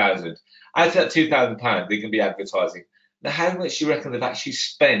is 2,000, out of that £2,000, they're going to be advertising. Now, how much do you reckon they've actually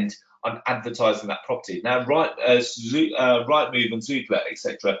spent on advertising that property. Now, Rightmove and Zoopla,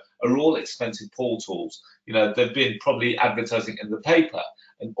 etc., are all expensive portals. You know, they've been probably advertising in the paper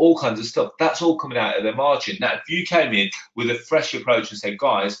and all kinds of stuff. That's all coming out of their margin. Now, if you came in with a fresh approach and said,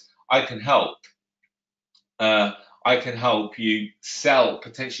 guys, I can help. I can help you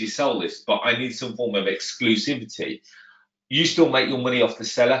potentially sell this, but I need some form of exclusivity. You still make your money off the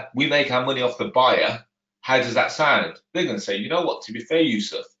seller. We make our money off the buyer. How does that sound? They're going to say, you know what, to be fair,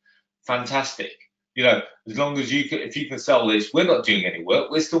 Yusuf, fantastic. You know, as long as you can, if you can sell this, we're not doing any work.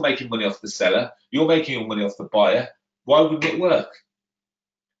 We're still making money off the seller. You're making your money off the buyer. Why wouldn't it work?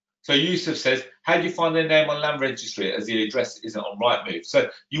 So Yusuf says, how do you find their name on land registry as the address isn't on Rightmove? So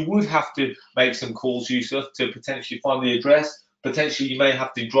you would have to make some calls, Yusuf, to potentially find the address. Potentially you may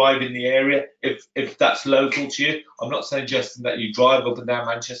have to drive in the area if that's local to you. I'm not suggesting that you drive up and down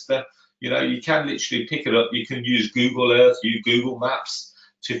Manchester. You know, you can literally pick it up. You can use Google Earth, use Google Maps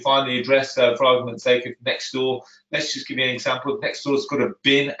to find the address. For argument's sake, if next door, let's just give you an example. Next door's got a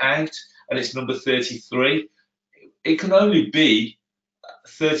bin out and it's number 33. It can only be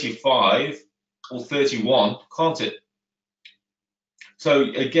 35 or 31, can't it? So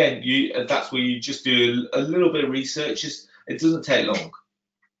again, that's where you just do a little bit of research. It doesn't take long.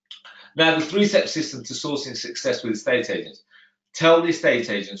 Now, the three-step system to sourcing success with estate agents. Tell the estate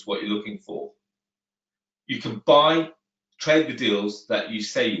agents what you're looking for. You can trade the deals that you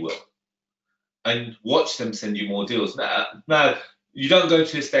say you will, and watch them send you more deals. Now you don't go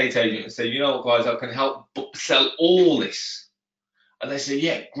to an estate agent and say, you know what, guys, I can help sell all this. And they say,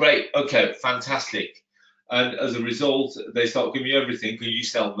 yeah, great, okay, fantastic. And as a result, they start giving you everything and you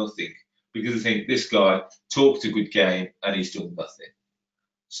sell nothing because they think this guy talked a good game and he's doing nothing.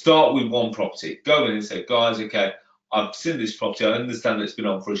 Start with one property. Go in and say, guys, okay, I've seen this property. I understand that it's been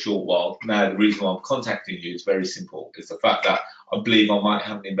on for a short while. Now, the reason why I'm contacting you is very simple. It's the fact that I believe I might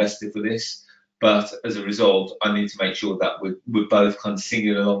have an investor for this. But as a result, I need to make sure that we're both kind of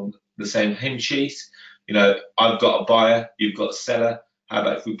singing along the same hymn sheet. You know, I've got a buyer, you've got a seller. How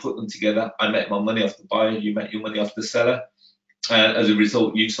about if we put them together? I make my money off the buyer, you make your money off the seller. And as a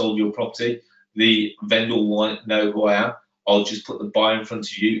result, you sold your property. The vendor won't know who I am. I'll just put the buyer in front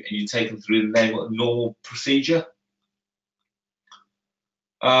of you and you take them through the normal procedure.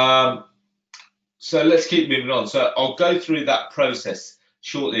 So let's keep moving on. So I'll go through that process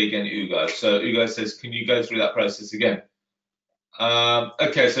shortly again, Ugo. So Ugo says, can you go through that process again?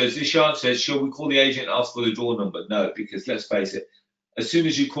 Okay, so Zishan says, shall we call the agent and ask for the door number? No, because let's face it, as soon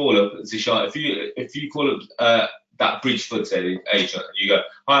as you call up, Zishan, if you call up that Bridgeford agent and you go,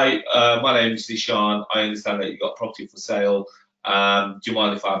 hi, my name is Zishan, I understand that you've got property for sale, do you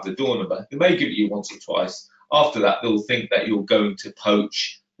mind if I have the door number? They may give it you once or twice. After that, they'll think that you're going to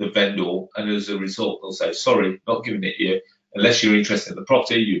poach the vendor, and as a result, they'll say, sorry, not giving it you. Unless you're interested in the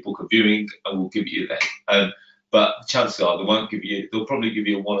property, you book a viewing and we'll give it you then. But chances are they won't give you, they'll probably give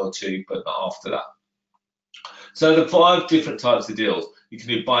you one or two, but not after that. So the 5 different types of deals. You can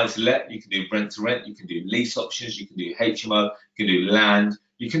do buy to let, you can do rent to rent, you can do lease options, you can do HMO, you can do land,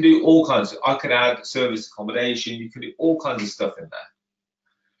 you can do all kinds of, I could add service accommodation, you can do all kinds of stuff in there.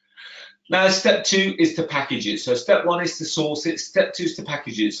 Now, step 2 is to package it. So step 1 is to source it. Step 2 is to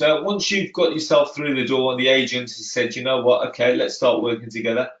package it. So once you've got yourself through the door and the agent has said, you know what, okay, let's start working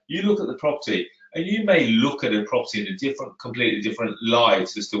together, you look at the property. And you may look at a property in a completely different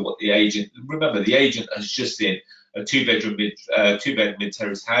light as to what the agent. Remember, the agent has just seen a two-bed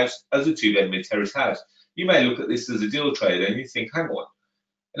mid-terrace house as a 2-bed mid-terrace house. You may look at this as a deal trader and you think, hang on.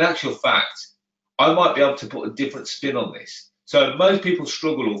 In actual fact, I might be able to put a different spin on this. So most people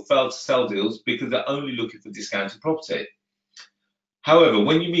struggle or fail to sell deals because they're only looking for discounted property. However,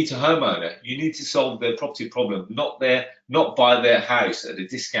 when you meet a homeowner, you need to solve their property problem, not buy their house at a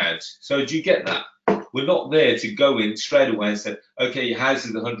discount. So do you get that? We're not there to go in straight away and say, okay, your house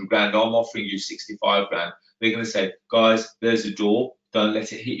is 100 grand, I'm offering you 65 grand. They're going to say, guys, there's a door, don't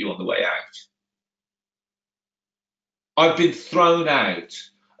let it hit you on the way out. I've been thrown out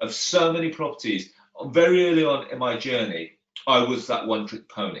of so many properties. Very early on in my journey, I was that one-trick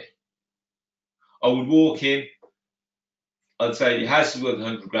pony. I would walk in, I'd say your house is worth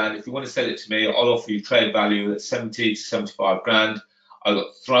 100 grand. If you want to sell it to me, I'll offer you trade value at 70 to 75 grand. I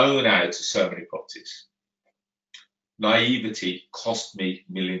got thrown out of so many properties. Naivety cost me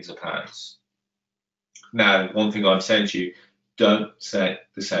millions of pounds. Now, one thing I'm saying to you, don't say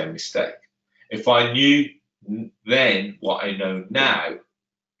the same mistake. If I knew then what I know now,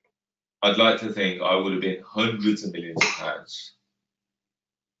 I'd like to think I would have been hundreds of millions of pounds.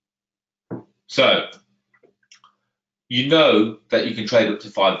 So, you know that you can trade up to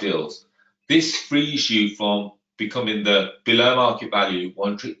 5 deals. This frees you from becoming the below market value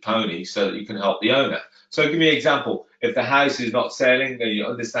one trick pony so that you can help the owner. So give me an example. If the house is not selling and you're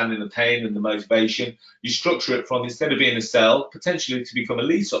understanding the pain and the motivation, you structure it from, instead of being a sell, potentially to become a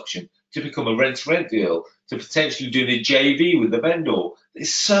lease option, to become a rent-to-rent deal, to potentially doing a JV with the vendor.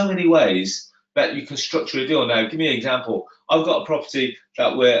 There's so many ways that you can structure a deal. Now, give me an example. I've got a property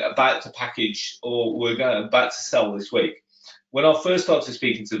that we're about to package, or about to sell this week. When I first started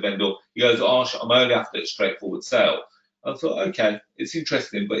speaking to the vendor, he goes, Arsh, I'm only after a straightforward sale. I thought, okay, it's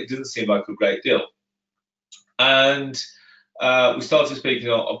interesting, but it doesn't seem like a great deal. And we started speaking.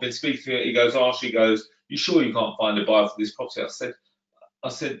 I've been speaking to him. He goes, Arsh, he goes, you sure you can't find a buyer for this property? I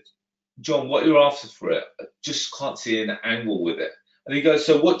said, John, what you're after for it, I just can't see an angle with it. And he goes,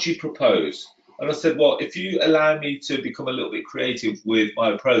 so what do you propose? And I said, well, if you allow me to become a little bit creative with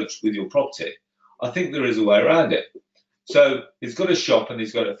my approach with your property, I think there is a way around it. So he's got a shop and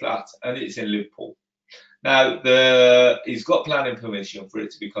he's got a flat, and it's in Liverpool. Now, he's got planning permission for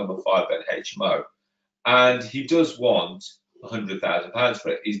it to become a 5-bed HMO, and he does want £100,000 for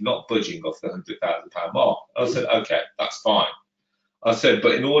it. He's not budging off the £100,000 mark. I said, okay, that's fine. I said,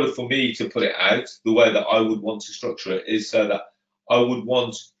 but in order for me to put it out, the way that I would want to structure it is so that I would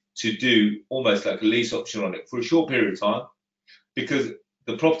want to do almost like a lease option on it for a short period of time, because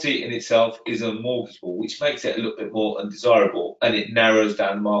the property in itself is unmortgageable, which makes it a little bit more undesirable, and it narrows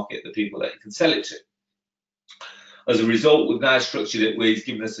down the market, the people that you can sell it to. As a result, we've now structured it where he's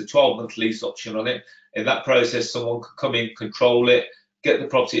given us a 12-month lease option on it. In that process, someone can come in, control it, get the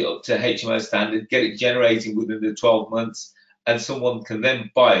property up to HMO standard, get it generating within the 12 months, and someone can then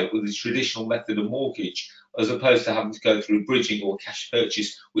buy it with a traditional method of mortgage, as opposed to having to go through bridging or cash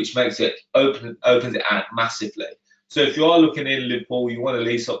purchase, which makes it opens it out massively. So if you are looking in Liverpool, you want a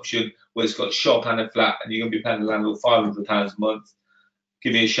lease option where it's got a shop and a flat, and you're going to be paying the landlord £500 a month,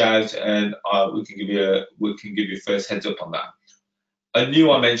 give me a shout, and we can give you first heads up on that. I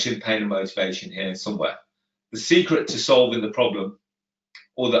knew I mentioned pain and motivation here somewhere. The secret to solving the problem,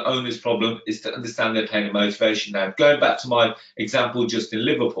 or the owner's problem, is to understand their pain and motivation. Now, going back to my example just in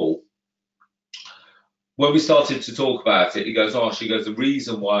Liverpool, when we started to talk about it, he goes, the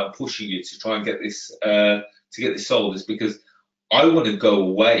reason why I'm pushing you to try and get this sold is because I want to go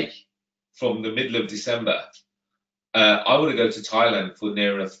away from the middle of December. I want to go to Thailand for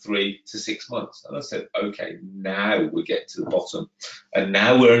near enough 3 to 6 months. And I said, okay, now we're getting to the bottom, and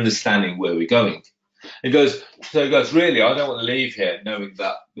now we're understanding where we're going. He goes, really, I don't want to leave here knowing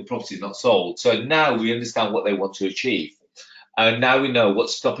that the property is not sold. So now we understand what they want to achieve, and now we know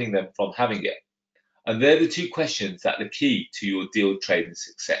what's stopping them from having it. And they're the two questions that are the key to your deal trading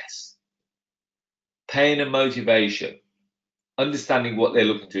success. Pain and motivation, understanding what they're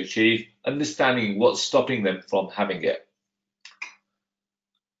looking to achieve, understanding what's stopping them from having it.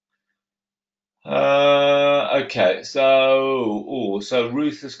 Okay, so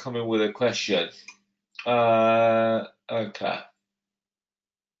Ruth is coming with a question. Okay.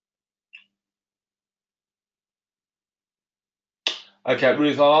 Okay,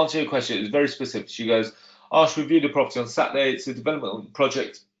 Ruth, I'll answer your question. It's very specific. She goes, Arsh reviewed the property on Saturday. It's a development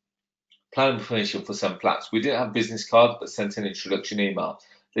project, planning permission for some flats. We didn't have business card, but sent an introduction email.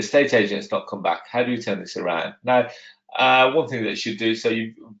 The estate agent's not come back. How do you turn this around? Now, one thing that you should do, so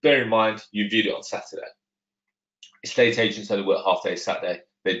you bear in mind, you viewed it on Saturday. Estate agents only work half days Saturday.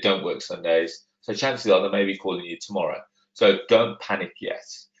 They don't work Sundays. So chances are they may be calling you tomorrow. So don't panic yet.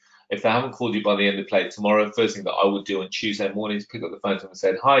 If they haven't called you by the end of play tomorrow, first thing that I would do on Tuesday morning is pick up the phone to them and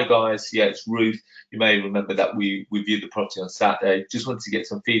say, hi guys, yeah, it's Ruth. You may remember that we viewed the property on Saturday. Just wanted to get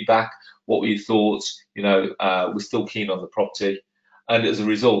some feedback. What were your thoughts? You know, we're still keen on the property. And as a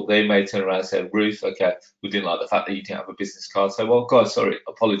result, they may turn around and say, Ruth, okay, we didn't like the fact that you didn't have a business card. So, well, guys, sorry,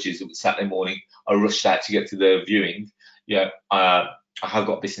 apologies. It was Saturday morning. I rushed out to get to the viewing. Yeah, I have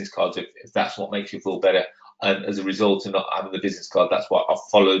got business cards if that's what makes you feel better. And as a result of not having the business card, that's why I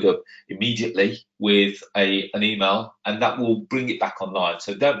followed up immediately with an email, and that will bring it back online.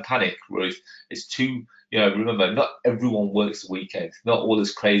 So don't panic, Ruth. It's too, remember, not everyone works the weekend. Not all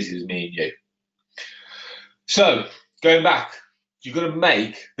as crazy as me and you. So going back, you're going to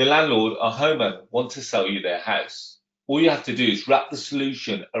make the landlord or homeowner want to sell you their house. All you have to do is wrap the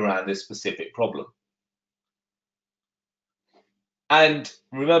solution around this specific problem. And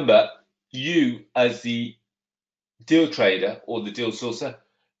remember, you as the deal trader or the deal sourcer,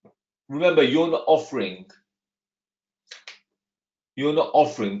 remember you're not offering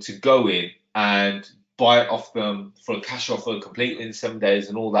to go in and buy it off them for a cash offer completely in 7 days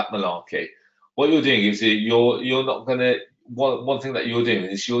and all that malarkey. What you're doing is you're not going to, one thing that you're doing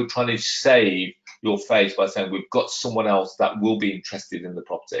is you're trying to save your face by saying we've got someone else that will be interested in the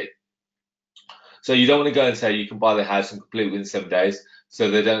property. So you don't want to go and say you can buy the house and complete within 7 days, so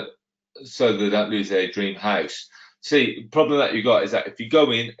they don't lose their dream house. See, the problem that you got is that if you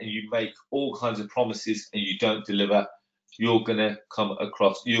go in and you make all kinds of promises and you don't deliver, you're gonna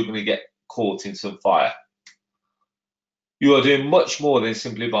get caught in some fire. You are doing much more than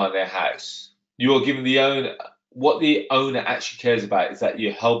simply buying their house. You are giving the owner what the owner actually cares about is that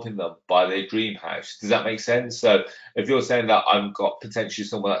you're helping them buy their dream house. Does that make sense? So if you're saying that I've got potentially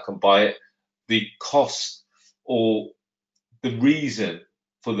someone that can buy it, the cost or the reason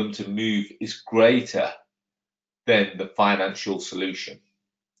for them to move is greater than the financial solution.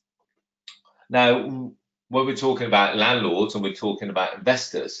 Now, when we're talking about landlords and we're talking about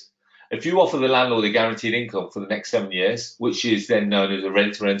investors, if you offer the landlord a guaranteed income for the next 7 years, which is then known as a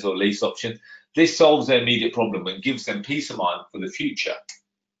rent-to-rent or lease option, this solves their immediate problem and gives them peace of mind for the future.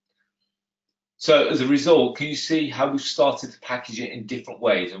 So as a result, can you see how we've started to package it in different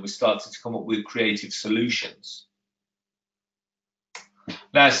ways and we started to come up with creative solutions?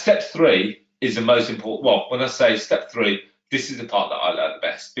 Now, step 3 is the most important. Well, when I say step 3, this is the part that I like the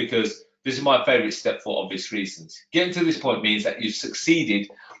best because this is my favorite step for obvious reasons. Getting to this point means that you've succeeded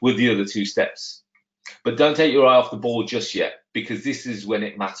with the other 2 steps. But don't take your eye off the ball just yet because this is when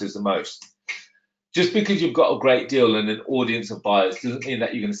it matters the most. Just because you've got a great deal and an audience of buyers doesn't mean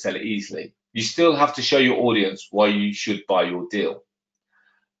that you're going to sell it easily. You still have to show your audience why you should buy your deal.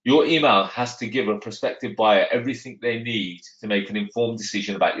 Your email has to give a prospective buyer everything they need to make an informed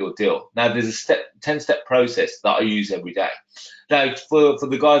decision about your deal. Now, there's a 10-step process that I use every day. Now, for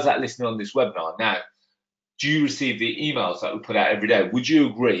the guys that are listening on this webinar, now, do you receive the emails that we put out every day? Would you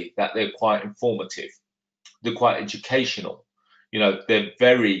agree that they're quite informative? They're quite educational. You know, they're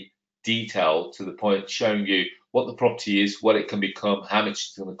very detailed to the point, showing you what the property is, what it can become, how much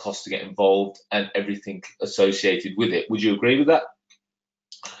it's going to cost to get involved, and everything associated with it. Would you agree with that?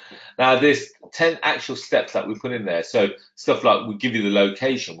 Now, there's 10 actual steps that we put in there. So stuff like we give you the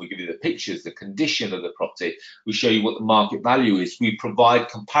location, we give you the pictures, the condition of the property, we show you what the market value is, we provide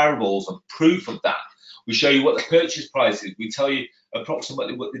comparables and proof of that. We show you what the purchase price is, we tell you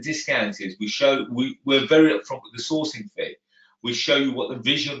approximately what the discount is, we're very upfront with the sourcing fee. We show you what the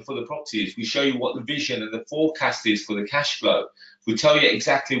vision for the property is. We show you what the vision and the forecast is for the cash flow. We tell you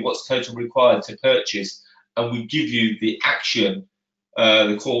exactly what's total required to purchase, and we give you the action,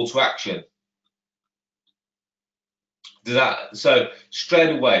 the call to action. So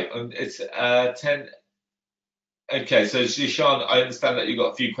straight away, it's 10. Okay, so Shishan, I understand that you've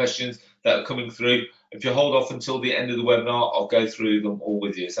got a few questions that are coming through. If you hold off until the end of the webinar, I'll go through them all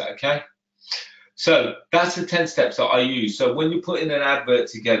with you. Is that okay? So that's the 10 steps that I use. So when you're putting an advert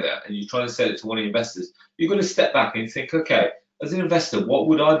together and you're trying to sell it to one of your investors, you've got to step back and think, okay, as an investor, what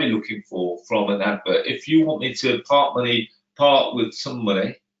would I be looking for from an advert? If you want me to part with some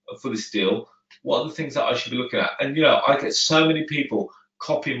money for this deal, what are the things that I should be looking at? And, you know, I get so many people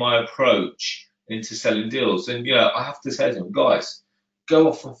copy my approach into selling deals. And, you know, I have to say to them, guys, go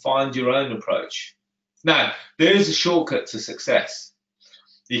off and find your own approach. Now, there is a shortcut to success.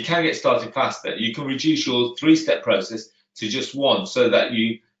 You can get started faster. You can reduce your 3-step process to just 1 so that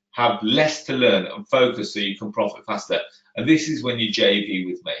you have less to learn and focus so you can profit faster. And this is when you JV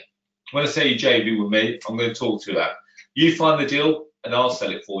with me. When I say you JV with me, I'm going to talk to you about. You find the deal and I'll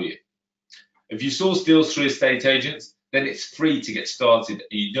sell it for you. If you source deals through estate agents, then it's free to get started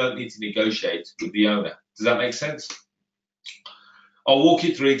and you don't need to negotiate with the owner. Does that make sense? I'll walk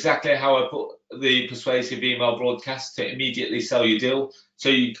you through exactly how I put the persuasive email broadcast to immediately sell your deal so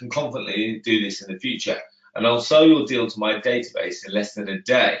you can confidently do this in the future. And I'll sell your deal to my database in less than a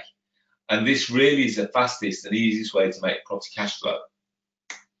day. And this really is the fastest and easiest way to make property cash flow.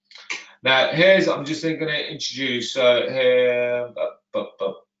 Now, I'm just going to introduce here,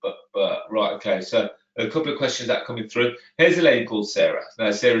 right, okay, so a couple of questions that are coming through. Here's a lady called Sarah.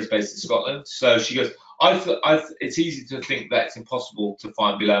 Now, Sarah's based in Scotland. So she goes, it's easy to think that it's impossible to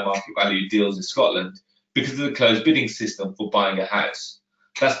find below market value deals in Scotland because of the closed bidding system for buying a house.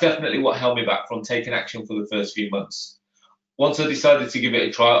 That's definitely what held me back from taking action for the first few months. Once I decided to give it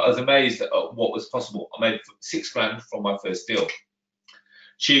a try, I was amazed at what was possible. I made £6,000 from my first deal.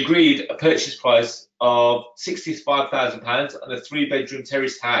 She agreed a purchase price of £65,000 on a 3-bedroom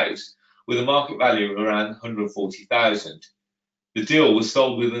terraced house with a market value of around £140,000. The deal was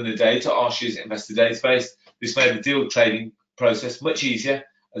sold within a day to Arsh's investor database. This made the deal trading process much easier,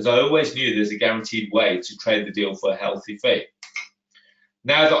 as I always knew there's a guaranteed way to trade the deal for a healthy fee.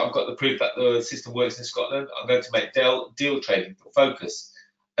 Now that I've got the proof that the system works in Scotland, I'm going to make deal trading the focus,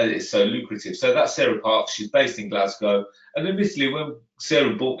 as it's so lucrative. So that's Sarah Parks. She's based in Glasgow. And admittedly, when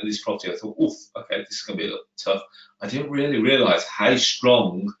Sarah bought me this property, I thought, oof, okay, this is going to be a little tough. I didn't really realise how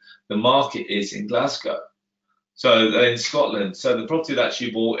strong the market is in Glasgow. So in Scotland. So the property that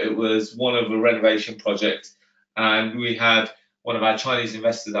she bought, it was one of a renovation project, and we had one of our Chinese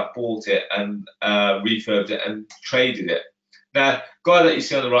investors that bought it and refurbed it and traded it. Now, guy that you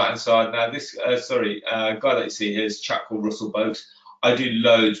see on the right hand side, now this, guy that you see here is a chap called Russell Boakes. I do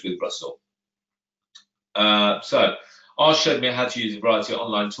loads with Russell. So Arsh showed me how to use a variety of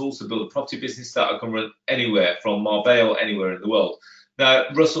online tools to build a property business that I can run anywhere from Marbella or anywhere in the world. Now,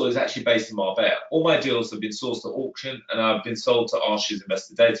 Russell is actually based in Marbella. All my deals have been sourced at auction and have been sold to Arsh's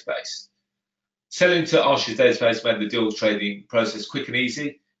investor database. Selling to Arsh's database made the deal trading process quick and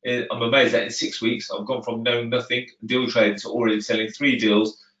easy. I'm amazed that in 6 weeks, I've gone from knowing nothing, deal trading, to already selling 3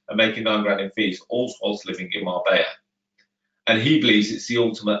 deals and making £9 grand in fees, all whilst living in Marbella. And he believes it's the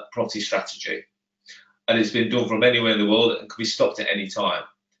ultimate property strategy. And it's been done from anywhere in the world and can be stopped at any time.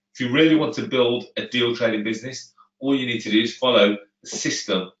 If you really want to build a deal trading business, all you need to do is follow the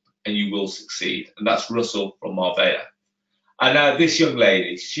system and you will succeed. And that's Russell from Marbella. And now this young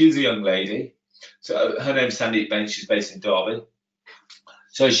lady, she's a young lady. So her name's Sandeep Baines, she's based in Derby.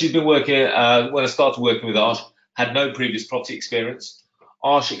 So she's been working, when I started working with Arsh, had no previous property experience.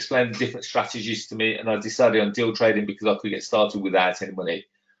 Arsh explained different strategies to me and I decided on deal trading because I could get started without any money.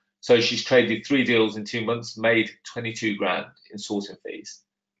 So she's traded 3 deals in 2 months, made 22 grand in sourcing fees.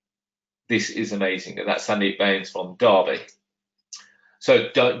 This is amazing. And that's Sandeep Baines from Derby. So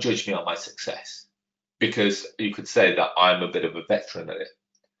don't judge me on my success, because you could say that I'm a bit of a veteran at it.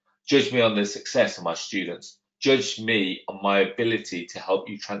 Judge me on the success of my students. Judge me on my ability to help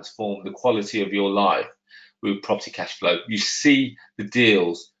you transform the quality of your life with property cash flow. You see the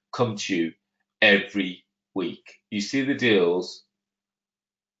deals come to you every week. You see the deals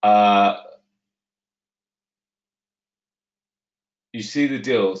you see the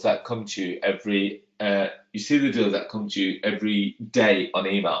deals that come to you every day on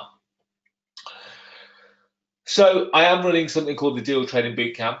email. So I am running something called the Deal Trading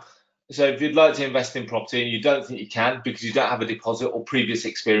Bootcamp. So if you'd like to invest in property and you don't think you can because you don't have a deposit or previous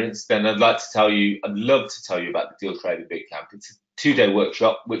experience, then I'd love to tell you about the Deal Trading Bootcamp. It's a 2-day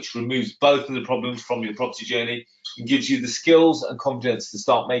workshop which removes both of the problems from your property journey and gives you the skills and confidence to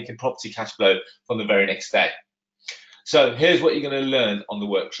start making property cash flow from the very next day. So here's what you're going to learn on the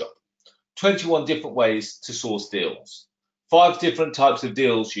workshop. 21 different ways to source deals. 5 different types of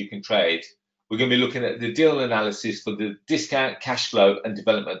deals you can trade. We're going to be looking at the deal analysis for the discount, cash flow and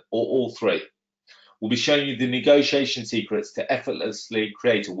development, or all 3. We'll be showing you the negotiation secrets to effortlessly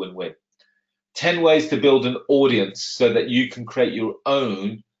create a win-win. 10 ways to build an audience so that you can create your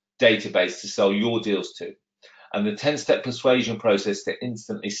own database to sell your deals to. And the 10-step persuasion process to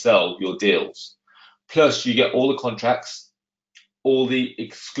instantly sell your deals. Plus, you get all the contracts, all the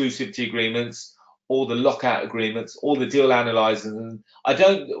exclusivity agreements, all the lockout agreements, all the deal analyzers. And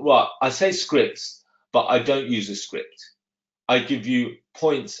I say scripts, but I don't use a script. I give you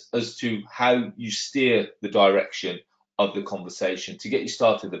points as to how you steer the direction of the conversation to get you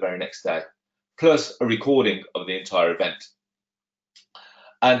started the very next day, plus a recording of the entire event.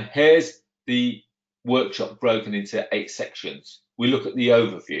 And here's the workshop broken into 8 sections. We look at the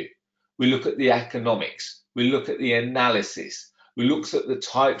overview. We look at the economics. We look at the analysis. We look at the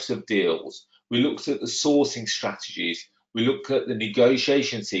types of deals. We looked at the sourcing strategies. We look at the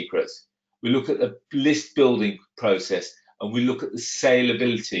negotiation secrets. We look at the list building process, and we look at the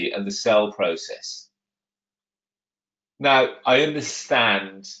saleability and the sale process. Now, I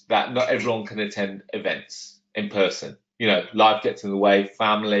understand that not everyone can attend events in person. You know, life gets in the way,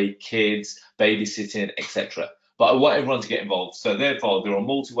 family, kids, babysitting, etc. But I want everyone to get involved. So therefore, there are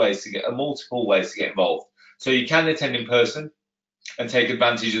multiple ways to get involved. So you can attend in person and take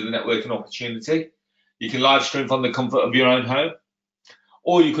advantage of the networking opportunity. You can live stream from the comfort of your own home,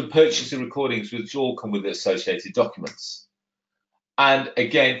 or you could purchase the recordings which all come with the associated documents. And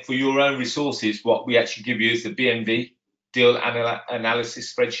again, for your own resources, what we actually give you is the BNV deal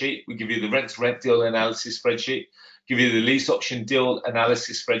analysis spreadsheet. We give you the rent-to-rent deal analysis spreadsheet, give you the lease option deal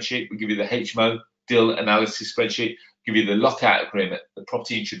analysis spreadsheet, we give you the HMO deal analysis spreadsheet, give you the lockout agreement, the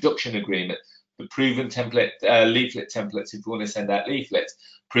property introduction agreement, the proven template, leaflet templates if you want to send out leaflets,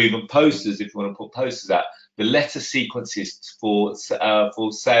 proven posters if you want to put posters out, the letter sequences for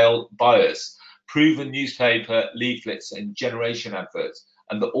sale buyers, proven newspaper leaflets and generation adverts,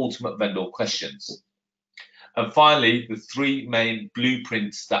 and the ultimate vendor questions. And finally, the 3 main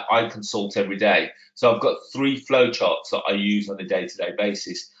blueprints that I consult every day. So I've got 3 flow charts that I use on a day-to-day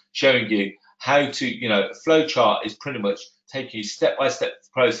basis, showing you how to, a flow chart is pretty much taking you step-by-step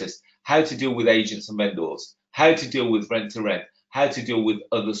process, how to deal with agents and vendors, how to deal with rent-to-rent, how to deal with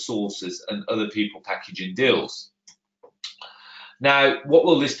other sources and other people packaging deals. Now, what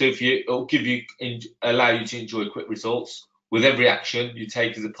will this do for you? It will allow you to enjoy quick results. With every action you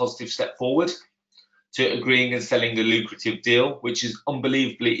take as a positive step forward to agreeing and selling a lucrative deal, which is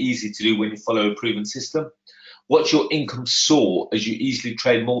unbelievably easy to do when you follow a proven system. Watch your income soar as you easily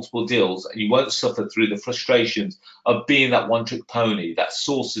trade multiple deals, and you won't suffer through the frustrations of being that one-trick pony that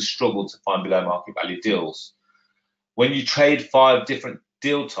sources struggle to find below market value deals. When you trade 5 different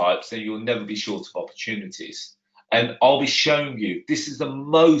deal types, then you'll never be short of opportunities. And I'll be showing you, this is the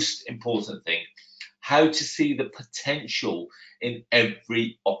most important thing, how to see the potential in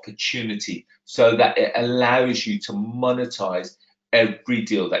every opportunity so that it allows you to monetize every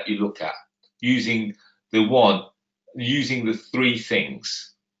deal that you look at using the 3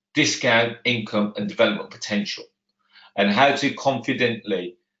 things: discount, income, and development potential, and how to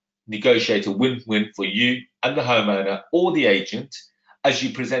confidently negotiate a win-win for you and the homeowner or the agent as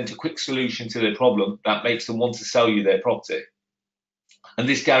you present a quick solution to their problem that makes them want to sell you their property. And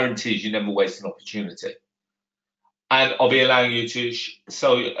this guarantees you never waste an opportunity. And I'll be allowing you to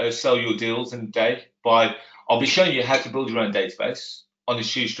sell your deals in a day I'll be showing you how to build your own database on a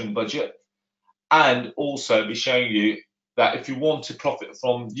shoestring budget, and also be showing you that if you want to profit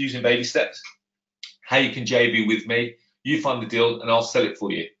from using baby steps, how you can JV with me, you find the deal and I'll sell it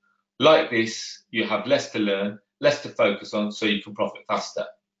for you. Like this, you have less to learn, less to focus on, so you can profit faster.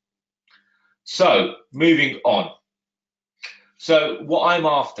 So moving on. So what I'm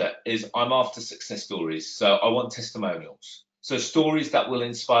after success stories. So I want testimonials. So stories that will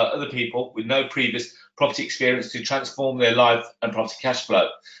inspire other people with no previous property experience to transform their life and property cash flow.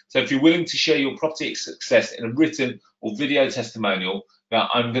 So if you're willing to share your property success in a written or video testimonial, now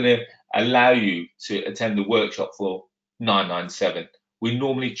I'm going to allow you to attend the workshop for £997. We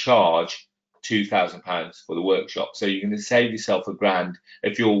normally charge £2,000 for the workshop. So you're going to save yourself £1,000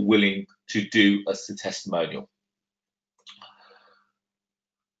 if you're willing to do us the testimonial.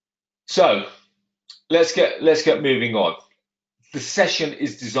 So let's get moving on. The session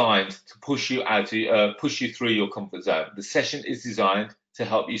is designed to push you through your comfort zone. The session is designed to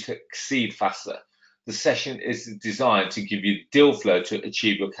help you succeed faster. The session is designed to give you the deal flow to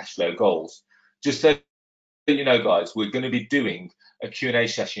achieve your cash flow goals. Just so you know, guys, we're going to be doing a Q&A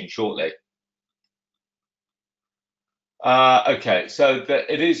session shortly. Okay, so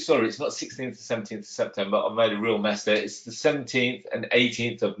it's not 16th to 17th of September. I've made a real mess there. It's the 17th and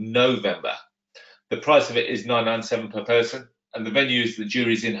 18th of November. The price of it is £997 per person, and the venue is the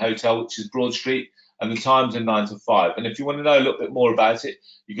Jury's Inn Hotel, which is Broad Street, and the times are 9 to 5. And if you want to know a little bit more about it,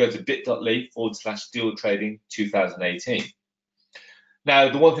 you go to bit.ly/deal trading 2018. Now,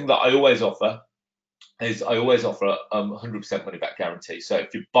 the one thing that I always offer is 100% money back guarantee. So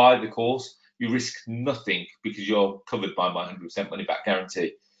if you buy the course, you risk nothing because you're covered by my 100% money back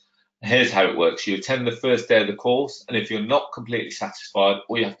guarantee. Here's how it works. You attend the first day of the course, and if you're not completely satisfied,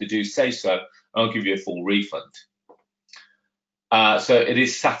 all you have to do is say so, and I'll give you a full refund. So it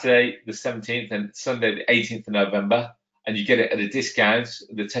is Saturday the 17th and Sunday the 18th of November, and you get it at a discount,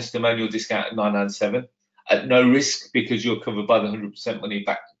 the testimonial discount at £997, at no risk because you're covered by the 100% money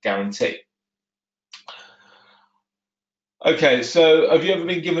back guarantee. Okay, so have you ever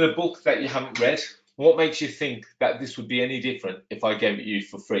been given a book that you haven't read? What makes you think that this would be any different if I gave it you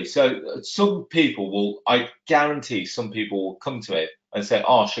for free? So some people I guarantee some people will come to me and say,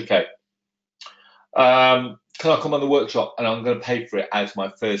 Arsh, okay, can I come on the workshop and I'm going to pay for it out of my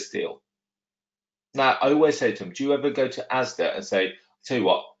first deal? Now, I always say to them, do you ever go to Asda and say, tell you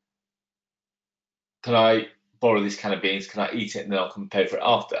what, can I borrow this can of beans? Can I eat it and then I'll come and pay for it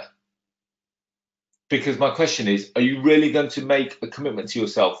after? Because my question is, are you really going to make a commitment to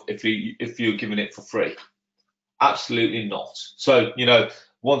yourself if you're giving it for free? Absolutely not. So, you know,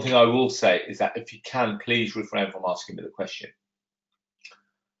 one thing I will say is that if you can, please refrain from asking me the question.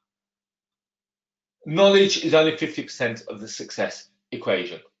 Knowledge is only 50% of the success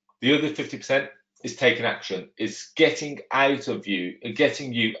equation. The other 50% is taking action, is getting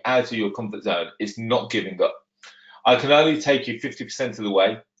you out of your comfort zone, is not giving up. I can only take you 50% of the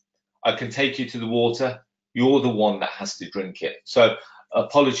way. I can take you to the water. You're the one that has to drink it. So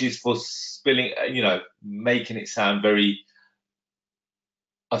apologies for spilling, making it sound very,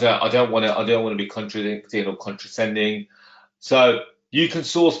 I don't want to be contradicting or condescending. So you can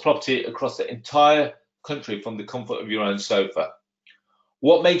source property across the entire country from the comfort of your own sofa.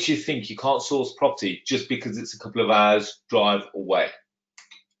 What makes you think you can't source property just because it's a couple of hours drive away?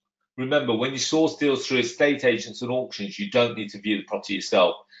 Remember, when you source deals through estate agents and auctions, you don't need to view the property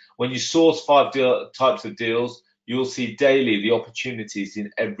yourself. When you source 5 types of deals, You'll see daily the opportunities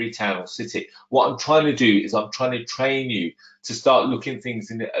in every town or city. What I'm trying to do is I'm trying to train you to start looking at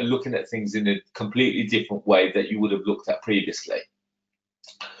things in a completely different way that you would have looked at previously.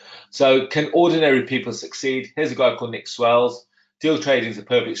 So can ordinary people succeed? Here's a guy called Nick Swells. Deal trading is a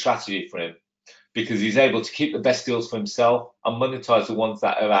perfect strategy for him because he's able to keep the best deals for himself and monetize the ones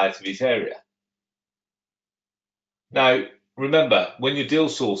that are out of his area. Now, remember, when you're deal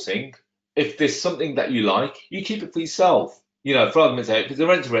sourcing, if there's something that you like, you keep it for yourself. You know, for argument's sake, if it's a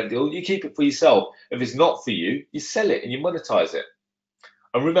rent-to-rent deal, you keep it for yourself. If it's not for you, you sell it and you monetize it.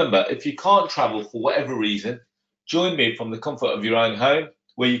 And remember, if you can't travel for whatever reason, join me from the comfort of your own home,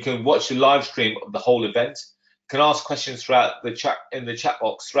 where you can watch the live stream of the whole event. You can ask questions throughout the chat in the chat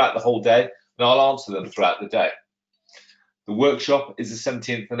box throughout the whole day, and I'll answer them throughout the day. The workshop is the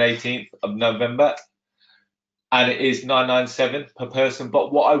 17th and 18th of November, and it is $997 per person.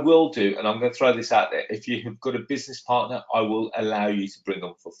 But what I will do, and I'm going to throw this out there, if you have got a business partner, I will allow you to bring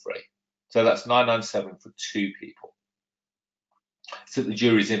them for free. So that's $997 for 2 people. It's at the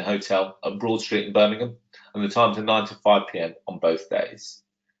Jury's Inn Hotel at Broad Street in Birmingham, and the times are 9 to 5 p.m. on both days.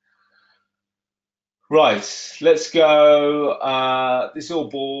 Right, let's go. This is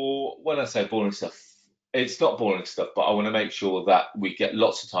all when I say boring stuff, it's not boring stuff, but I want to make sure that we get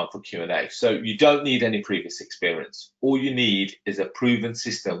lots of time for Q&A. So you don't need any previous experience. All you need is a proven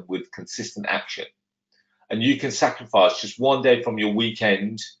system with consistent action. And you can sacrifice just one day from your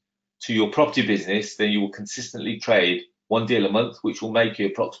weekend to your property business, then you will consistently trade 1 deal a month, which will make you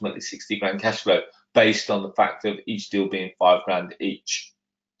approximately 60 grand cash flow based on the fact of each deal being 5 grand each.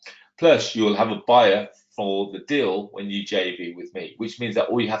 Plus, you'll have a buyer for the deal when you JV with me, which means that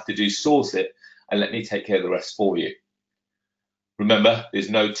all you have to do is source it and let me take care of the rest for you. Remember, there's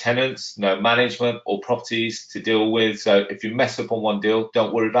no tenants, no management or properties to deal with. So if you mess up on one deal,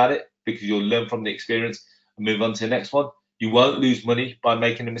 don't worry about it because you'll learn from the experience and move on to the next one. You won't lose money by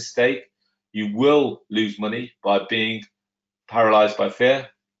making a mistake. You will lose money by being paralyzed by fear,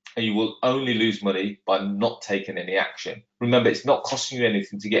 and you will only lose money by not taking any action. Remember, it's not costing you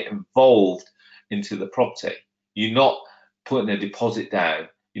anything to get involved into the property. You're not putting a deposit down.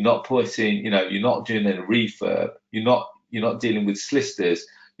 You're not putting, you're not doing any refurb. You're not dealing with solicitors.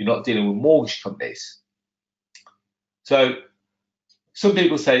 You're not dealing with mortgage companies. So some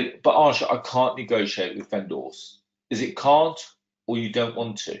people say, but Arsh, I can't negotiate with vendors. Is it can't or you don't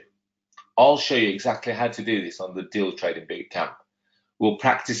want to? I'll show you exactly how to do this on the Deal Trading Bootcamp. We'll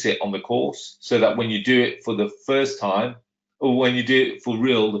practice it on the course so that when you do it for the first time, or when you do it for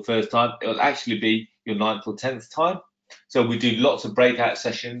real the first time, it'll actually be your 9th or 10th time. So we do lots of breakout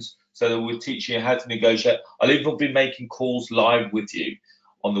sessions so that we'll teach you how to negotiate. I'll even be making calls live with you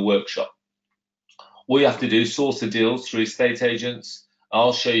on the workshop. All you have to do is source the deals through estate agents.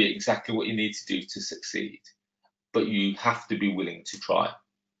 I'll show you exactly what you need to do to succeed, but you have to be willing to try.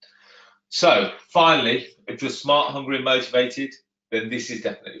 So finally, if you're smart, hungry and motivated, then this is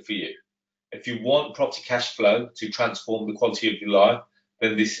definitely for you. If you want property cash flow to transform the quality of your life,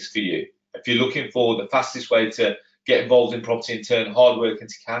 then this is for you. If you're looking for the fastest way to get involved in property and turn hard work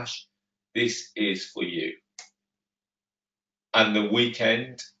into cash, this is for you. And the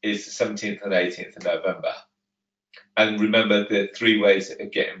weekend is the 17th and 18th of November. And remember the 3 ways to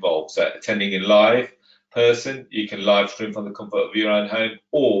get involved. So attending in live person, you can live stream from the comfort of your own home,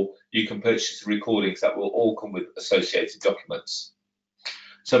 or you can purchase the recordings that will all come with associated documents.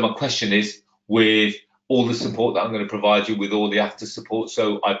 So my question is, with all the support that I'm going to provide you with, all the after support,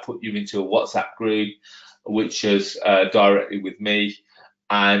 so I put you into a WhatsApp group, which is directly with me,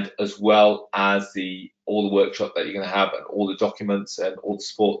 and as well as all the workshop that you're going to have and all the documents and all the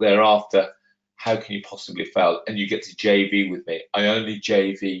support thereafter, how can you possibly fail? And you get to JV with me. I only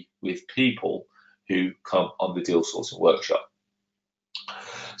JV with people who come on the deal sourcing workshop.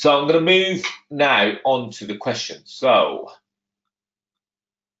 So I'm going to move now on to the questions. So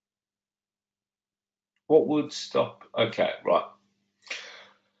what would stop? Okay, right.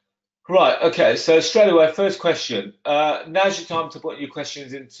 Right, okay, so straight away, first question. Now's your time to put your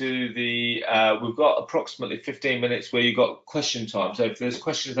questions into the, we've got approximately 15 minutes where you've got question time. So if there's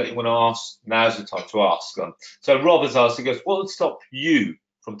questions that you want to ask, now's the time to ask them. So Rob has asked, he goes, what would stop you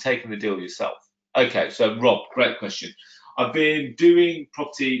from taking the deal yourself? Okay, so Rob, great question. I've been doing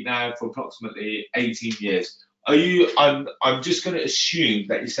property now for approximately 18 years. I'm just going to assume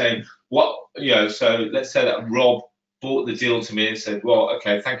that you're saying, so let's say that Rob bought the deal to me and said, well,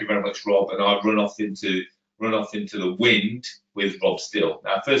 okay, thank you very much, Rob, and I've run off into the wind with Rob's deal.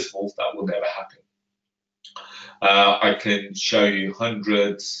 Now, first of all, that will never happen. I can show you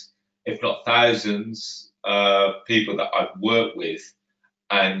hundreds, if not thousands, people that I've worked with,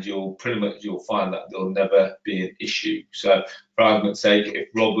 and you'll find that there'll never be an issue. So for argument's sake, if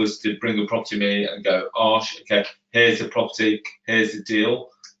Rob was to bring a property to me and go, Arsh, okay, here's the property, here's the deal,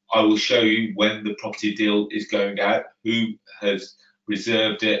 I will show you when the property deal is going out, who has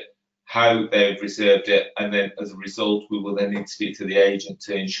reserved it, how they've reserved it, and then as a result, we will then need to speak to the agent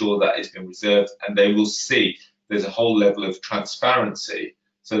to ensure that it's been reserved, and they will see there's a whole level of transparency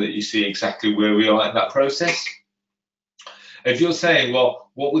so that you see exactly where we are in that process. If you're saying,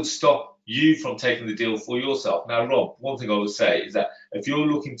 well, what would stop you from taking the deal for yourself? Now, Rob, one thing I would say is that if you're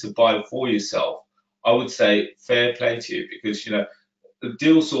looking to buy for yourself, I would say fair play to you, because, you know, the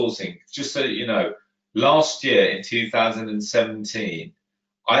deal sourcing, just so that you know, last year in 2017,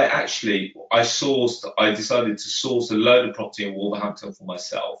 I decided to source a load of property in Wolverhampton for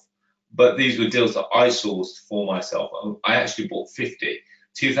myself, but these were deals that I sourced for myself. I actually bought 50.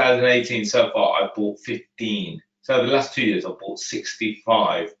 2018 so far, I've bought 15. So the last 2 years, I've bought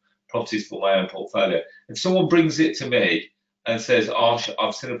 65 properties for my own portfolio. If someone brings it to me and says, Arsh,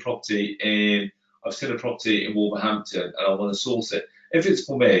 I've seen a property in Wolverhampton and I want to source it, if it's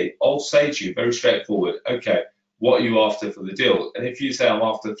for me, I'll say to you very straightforward, okay, what are you after for the deal? And if you say I'm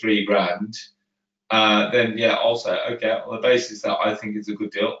after £3,000, then yeah, I'll say, okay, on the basis that I think it's a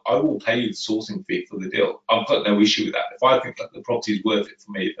good deal, I will pay you the sourcing fee for the deal. I've got no issue with that. If I think that the property is worth it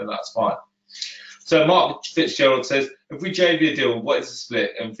for me, then that's fine. So Mark Fitzgerald says, if we JV a deal, what is the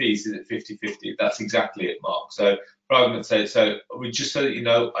split and fees? Is it 50-50? That's exactly it, Mark. So for argument's sake, so just so that you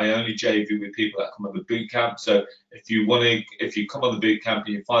know, I only JV with people that come on the boot camp. So if you come on the boot camp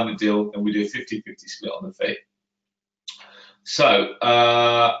and you find a deal, then we do a 50-50 split on the fee. So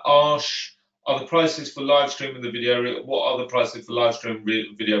Arsh, are the prices for live streaming the video? What are the prices for live stream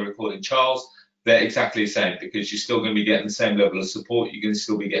video recording, Charles? They're exactly the same, because you're still going to be getting the same level of support. You're going to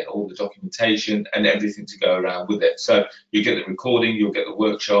still be getting all the documentation and everything to go around with it. So you get the recording, you'll get the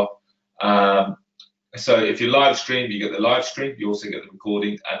workshop. So if you live stream, you get the live stream, you also get the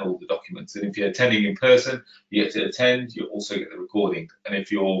recording and all the documents. And if you're attending in person, you get to attend, you also get the recording. And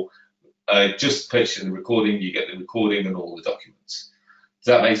if you're just purchasing the recording, you get the recording and all the documents.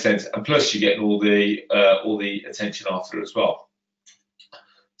 Does that make sense? And plus you're getting all the attention after as well.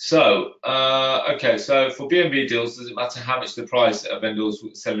 So, okay, so for B&B deals, does it matter how much the price a vendor is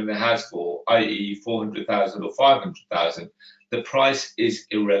selling their house for, i.e. 400,000 or 500,000? The price is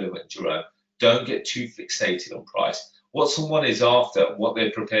irrelevant, Jerome. Don't get too fixated on price. What someone is after, what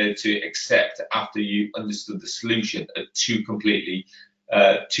they're prepared to accept after you understood the solution, are two completely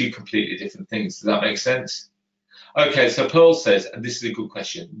different things. Does that make sense? Okay, so Pearl says, and this is a good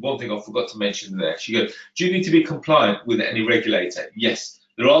question. One thing I forgot to mention there. She goes, do you need to be compliant with any regulator? Yes.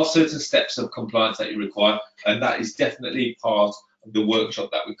 There are certain steps of compliance that you require, and that is definitely part of the workshop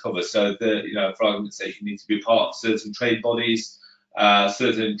that we cover. So, for argument's sake, you need to be part of certain trade bodies, and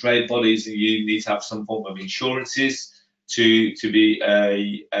you need to have some form of insurances to be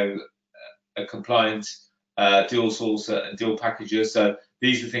a compliant deal sourcer and deal packager. So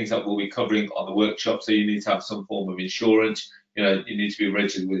these are things that we'll be covering on the workshop. So you need to have some form of insurance. You need to be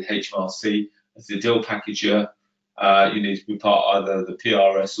registered with HMRC as the deal packager. You need to be part of either the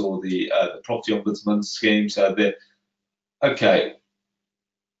PRS or the Property Ombudsman scheme. So okay.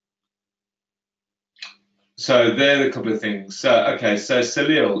 So there are a couple of things. So okay, so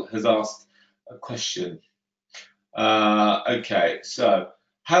Salil has asked a question. Okay, so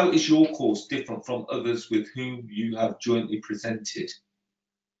how is your course different from others with whom you have jointly presented?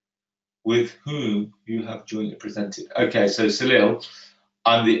 With whom you have jointly presented. Okay, so Salil,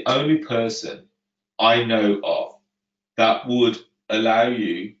 I'm the only person I know of that would allow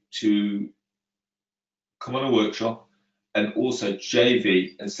you to come on a workshop and also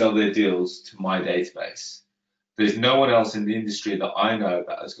JV and sell their deals to my database. There's no one else in the industry that I know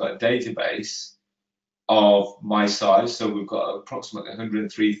that has got a database of my size. So we've got approximately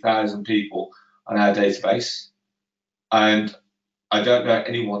 103,000 people on our database. And I don't know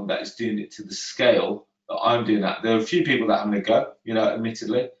anyone that is doing it to the scale that I'm doing that. There are a few people that I'm going to go,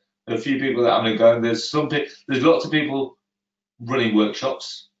 admittedly. There are a few people that I'm going to go, and there's lots of people running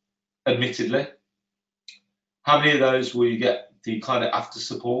workshops, admittedly. How many of those will you get the kind of after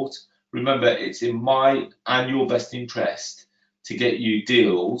support? Remember, it's in my and your best interest to get you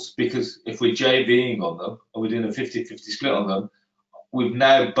deals, because if we're JVing on them and we're doing a 50-50 split on them, we've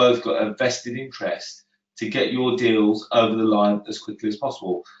now both got a vested interest to get your deals over the line as quickly as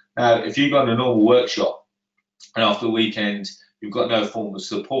possible. Now, if you go on a normal workshop and after the weekend you've got no form of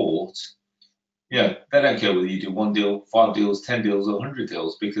support, they don't care whether you do 1 deal, 5 deals, 10 deals, or 100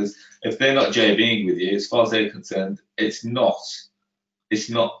 deals, because if they're not JVing with you, as far as they're concerned, it's not it's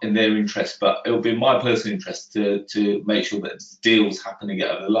not in their interest, but it'll be my personal interest to make sure that deals happen to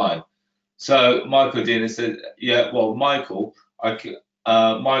get over the line. So Michael Dina said, yeah, well, Michael,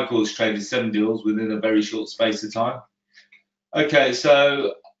 Michael's traded 7 deals within a very short space of time. Okay,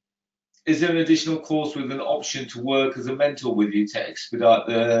 so is there an additional course with an option to work as a mentor with you to expedite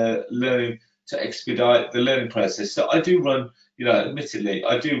the learning process? So I do run, admittedly,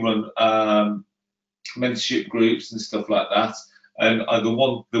 I do run mentorship groups and stuff like that. And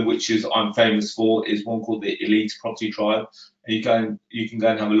the which is I'm famous for is one called the Elite Property Tribe. And you can go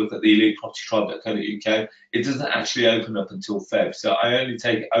and have a look at the Elite Property Tribe.co.uk. It doesn't actually open up until Feb, so I only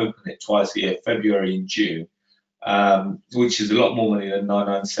open it twice a year, February and June, which is a lot more money than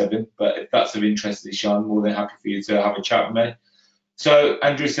 997. But if that's of interest to you, I'm more than happy for you to have a chat with me. So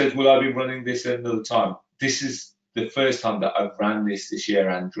Andrew says, will I be running this another time? This is the first time that I've ran this year,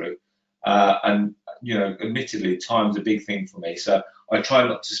 Andrew. And admittedly, time's a big thing for me. So I try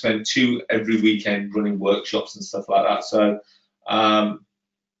not to spend 2 every weekend running workshops and stuff like that. So I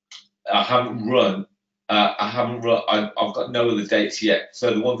haven't run. I've got no other dates yet.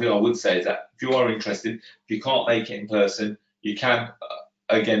 So the one thing I would say is that if you are interested, if you can't make it in person, you can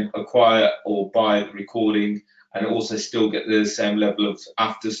again acquire or buy the recording and also still get the same level of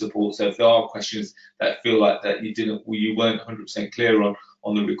after support. So if there are questions that feel like that you weren't 100% clear on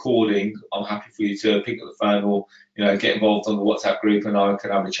the recording, I'm happy for you to pick up the phone or get involved on the WhatsApp group and I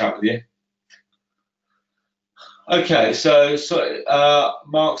can have a chat with you. Okay, so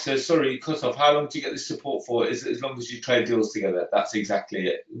Mark says, sorry, cut off. How long do you get this support for? As long as you trade deals together. That's exactly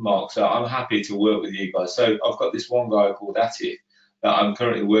it, Mark. So I'm happy to work with you guys. So I've got this one guy called Atif that I'm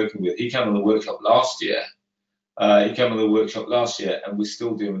currently working with. He came on the workshop last year. And we're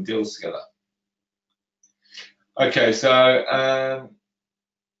still doing deals together. Okay, so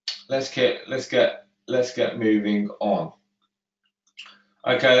let's get moving on.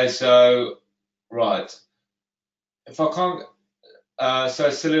 Okay, so right. If I can't, so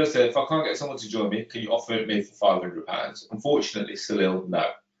Salil said, if I can't get someone to join me, can you offer it me for £500? Unfortunately, Salil, no.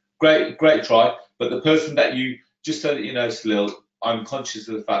 Great try, but the person that you, just so that you know, Salil, I'm conscious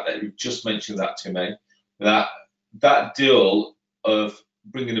of the fact that you've just mentioned that to me, that deal of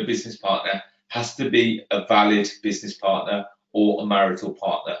bringing a business partner has to be a valid business partner or a marital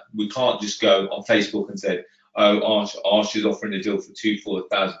partner. We can't just go on Facebook and say, oh, Arsh is offering a deal for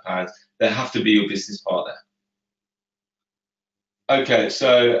 £2,000. They have to be your business partner. Okay,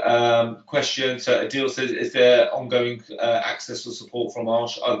 so question. So Adil says, is there ongoing access or support from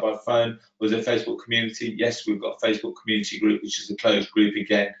Arsh, either by phone or the Facebook community? Yes, we've got a Facebook community group, which is a closed group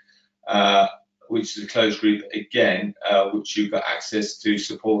again, which you've got access to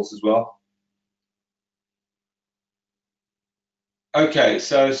support as well. Okay,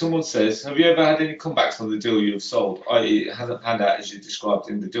 so someone says, have you ever had any comebacks on the deal you've sold, i.e. it hasn't panned out as you described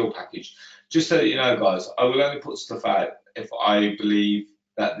in the deal package? Just so that you know, guys, I will only put stuff out if I believe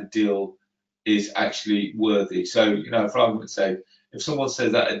that the deal is actually worthy. So, for argument's sake, if someone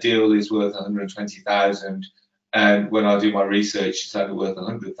says that a deal is worth 120,000 and when I do my research it's only worth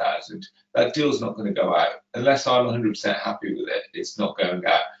 100,000, that deal's not going to go out. Unless I'm 100% happy with it, it's not going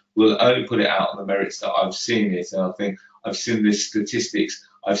out. We'll only put it out on the merits that I've seen it, and I think I've seen the statistics,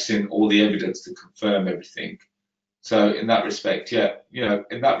 I've seen all the evidence to confirm everything. So in that respect, yeah,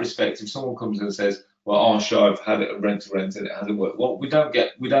 in that respect, if someone comes and says, well, Arsh, I've had it rent to rent and it hasn't worked, well, we don't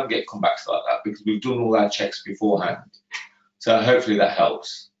get comebacks like that because we've done all our checks beforehand. So hopefully that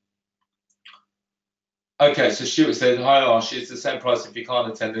helps. Okay, so Stuart says, hi Arsh, it's the same price if you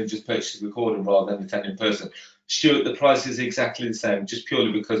can't attend and just purchase the recording rather than attend in person. Stuart, the price is exactly the same, just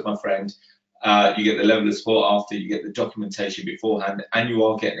purely because, my friend, you get the level of support after, you get the documentation beforehand, and you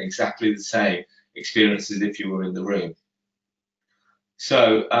are getting exactly the same experience as if you were in the room.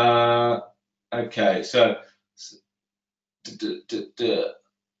 So, okay, so,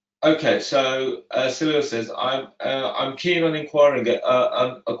 Celia says, I'm keen on acquiring a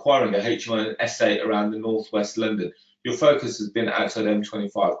HMO estate around the northwest London. Your focus has been outside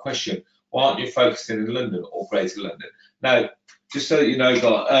M25. Question: why aren't you focusing in London or Greater London? Now, just so that you know,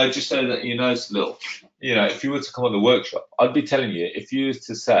 Celia, if you were to come on the workshop, I'd be telling you, if you was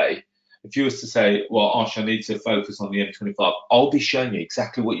to say, well, Arsh, I need to focus on the M25, I'll be showing you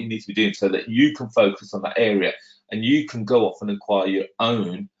exactly what you need to be doing so that you can focus on that area and you can go off and acquire your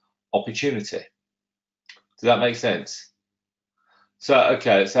own opportunity. Does that make sense? So,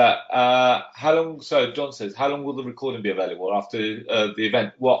 okay, so how long, so John says, how long will the recording be available after the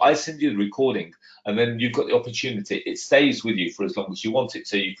event? Well, I send you the recording and then you've got the opportunity. It stays with you for as long as you want it,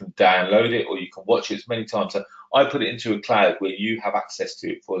 so you can download it or you can watch it as many times. So I put it into a cloud where you have access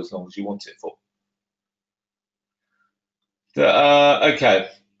to it for as long as you want it for. Okay.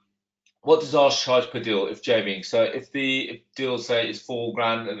 What does Arsh charge per deal if JVing? So if the deal say is 4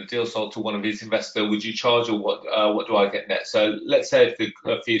 grand and the deal sold to one of his investor, would you charge, or what do I get net? So let's say if the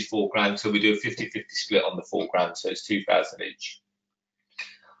fee is 4 grand, so we do a 50-50 split on the 4 grand, so it's 2,000 each.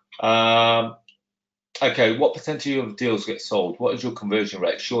 Okay, what percentage of deals get sold? What is your conversion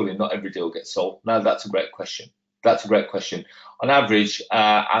rate? Surely not every deal gets sold. No, that's a great question. That's a great question. On average,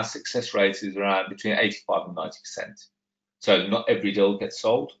 our success rate is around between 85 and 90%. So not every deal gets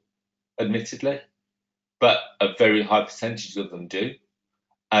sold, admittedly, but a very high percentage of them do.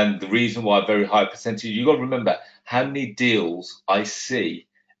 And the reason why a very high percentage, you've got to remember how many deals I see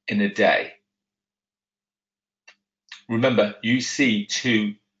in a day. Remember, you see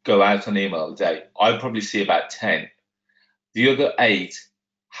 2 go out on email a day. I probably see about 10. The other 8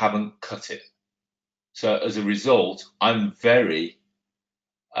 haven't cut it. So as a result, I'm very,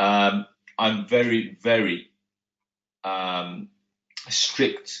 very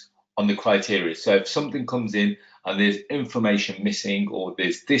strict on the criteria. So if something comes in and there's information missing, or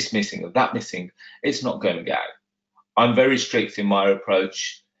there's this missing or that missing, it's not going out. I'm very strict in my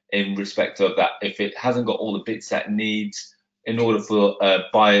approach in respect of that. If it hasn't got all the bits that it needs, in order for a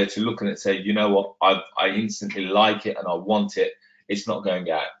buyer to look at it and say, you know what, I instantly like it and I want it, it's not going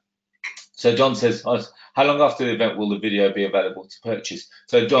out. So John says, how long after the event will the video be available to purchase?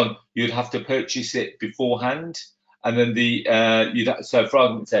 So John, you'd have to purchase it beforehand, and then so for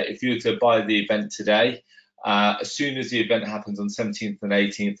argument's sake, if you were to buy the event today, as soon as the event happens on 17th and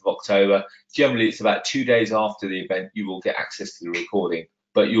 18th of October, generally it's about 2 days after the event you will get access to the recording,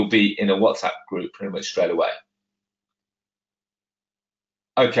 but you'll be in a WhatsApp group pretty much straight away.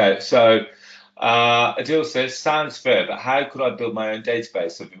 Okay, so Adil says, sounds fair, but how could I build my own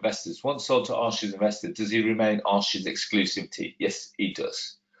database of investors? Once sold to Arsh's investor, does he remain Arsh's exclusivity? Yes, he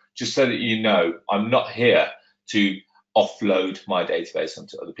does. Just so that you know, I'm not here to offload my database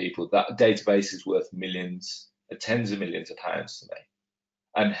onto other people. That database is worth millions, tens of millions of pounds to me,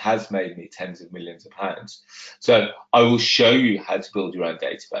 and has made me tens of millions of pounds. So I will show you how to build your own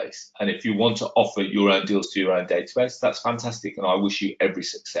database. And if you want to offer your own deals to your own database, that's fantastic. And I wish you every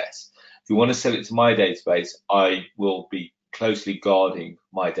success. If you want to sell it to my database, I will be closely guarding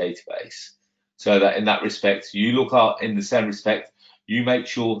my database. So that in that respect, you look out in the same respect, you make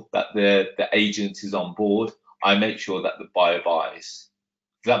sure that the agent is on board. I make sure that the buyer buys.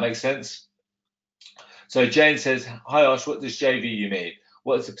 Does that make sense? So Jane says, hi Ash, what does JV mean?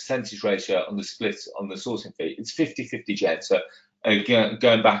 What is the percentage ratio on the split on the sourcing fee? It's 50-50, Jane. So again,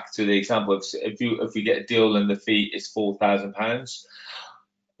 going back to the example of if we get a deal and the fee is £4,000,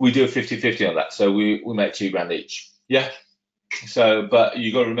 we do a 50-50 on that. So we make 2 grand each. Yeah. So, but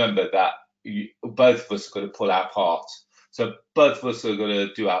you got to remember that both of us are going to pull our part. So both of us are going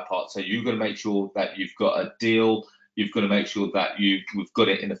to do our part. So you've got to make sure that you've got a deal. You've got to make sure that we've got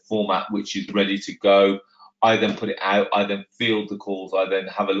it in a format which is ready to go. I then put it out. I then field the calls. I then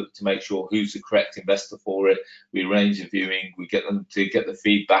have a look to make sure who's the correct investor for it. We arrange a viewing. We get them to get the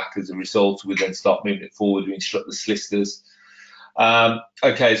feedback. As a result, we then start moving it forward. We instruct the solicitors.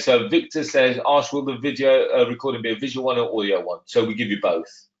 Okay, so Victor says, Ash, will the video recording be a visual one or audio one? So we give you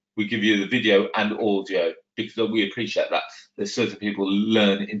both. We give you the video and audio, because we appreciate that. There's certain people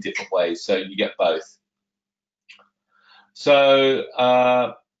learn in different ways, so you get both. So,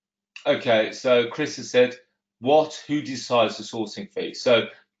 okay, so Chris has said, who decides the sourcing fee? So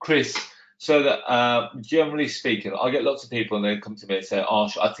Chris, so that generally speaking, I get lots of people and they come to me and say,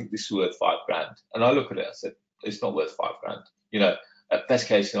 Ash, I think this is worth 5 grand. And I look at it, I said, it's not worth 5 grand. You know, at best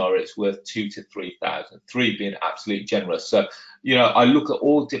case scenario, it's worth 2,000 to 3,000. 3 being absolutely generous. So, you know, I look at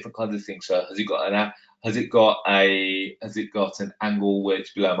all different kinds of things. So, has it got an angle where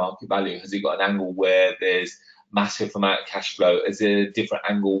it's below market value? Has it got an angle where there's massive amount of cash flow? Is there a different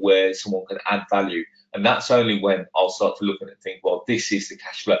angle where someone can add value? And that's only when I'll start to look at it and think, well, this is the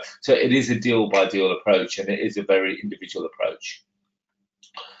cash flow. So it is a deal by deal approach, and it is a very individual approach.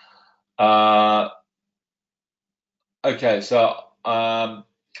 Okay, so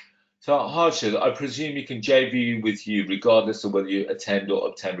Harsh, I presume you can JV with you regardless of whether you attend or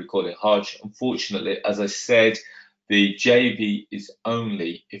obtain recording. Harsh, unfortunately, as I said, the JV is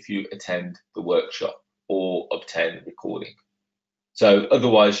only if you attend the workshop or obtain recording. So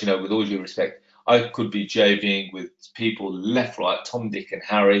otherwise, you know, with all due respect, I could be JVing with people left, right, Tom, Dick, and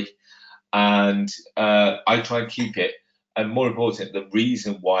Harry, and I try and keep it. And more important, the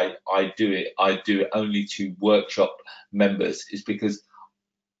reason why I do it only to workshop members, is because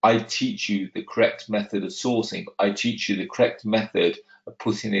I teach you the correct method of sourcing. I teach you the correct method of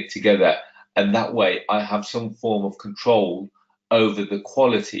putting it together. And that way I have some form of control over the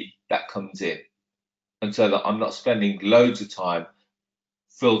quality that comes in. and so that I'm not spending loads of time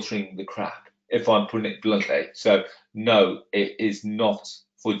filtering the crap, if I'm putting it bluntly. So no, it is not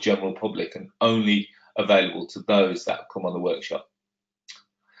for general public and only available to those that come on the workshop.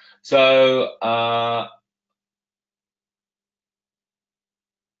 So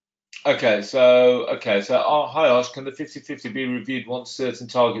okay, so hi Ash, can the 50/50 be reviewed once certain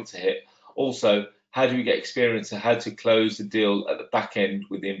targets are hit? Also, how do we get experience of how to close the deal at the back end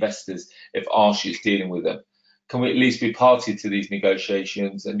with the investors if Arsh is dealing with them? Can we at least be party to these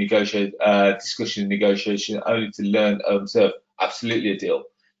negotiations and negotiation only to learn and observe? Absolutely a deal.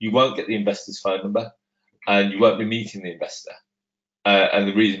 You won't get the investor's phone number and you won't be meeting the investor. And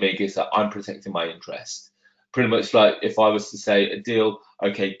the reason being is that I'm protecting my interest. Pretty much like if I was to say a deal,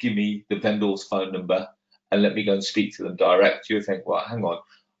 okay, give me the vendor's phone number and let me go and speak to them direct, you would think, well, hang on,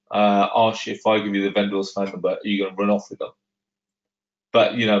 Arsh, if I give you the vendor's phone number, are you going to run off with them?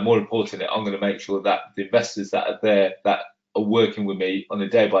 But, you know, more importantly, I'm going to make sure that the investors that are there, that are working with me on a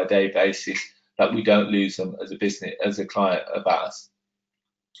day-by-day basis, that we don't lose them as a business, as a client of ours.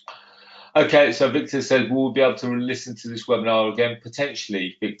 Okay, so Victor says, will we be able to listen to this webinar again?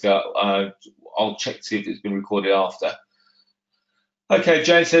 Potentially, Victor. I'll check to see if it's been recorded after. Okay,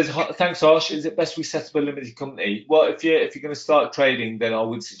 Jane says, thanks, Arsh. Is it best we set up a limited company? Well, if you're going to start trading, then I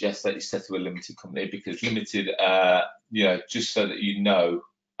would suggest that you set up a limited company, because limited, you know, just so that you know,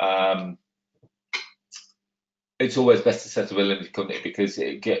 it's always best to set up a limited company because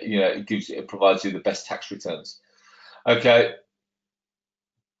it provides you the best tax returns. Okay.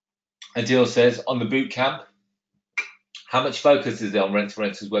 Adil says, on the boot camp, how much focus is there on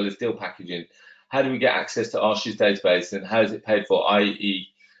rent-to-rent as well as deal packaging? How do we get access to Arsh's database and how is it paid for, i.e.,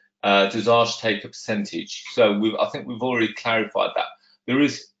 does Arsh take a percentage? So I think we've already clarified that.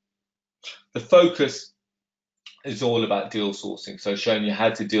 The focus is all about deal sourcing, so showing you how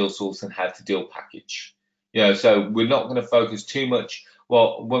to deal source and how to deal package. You know, so we're not going to focus too much.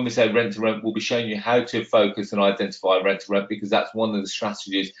 Well, when we say rent to rent, we'll be showing you how to focus and identify rent to rent, because that's one of the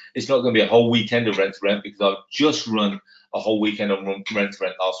strategies. It's not going to be a whole weekend of rent to rent, because I've just run a whole weekend of rent to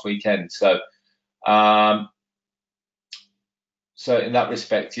rent last weekend. So, so in that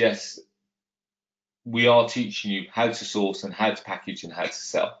respect, yes, we are teaching you how to source and how to package and how to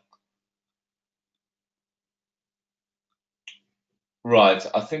sell. Right,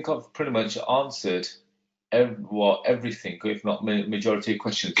 I think I've pretty much answered everything, if not majority of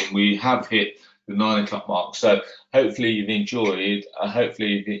questions, and we have hit the 9 o'clock mark. So hopefully you've enjoyed.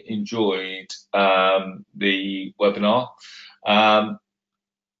 The webinar.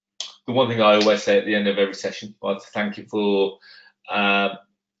 The one thing I always say at the end of every session, I'd like to thank you for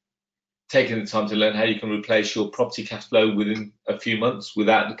taking the time to learn how you can replace your property cash flow within a few months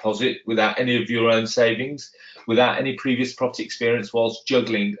without deposit, without any of your own savings, without any previous property experience, whilst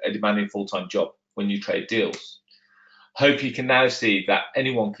juggling a demanding full-time job when you trade deals. Hope you can now see that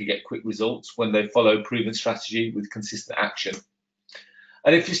anyone can get quick results when they follow proven strategy with consistent action.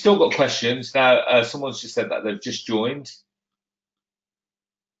 And if you've still got questions, now someone's just said that they've just joined.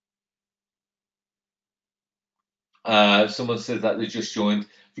 Someone says that they just joined.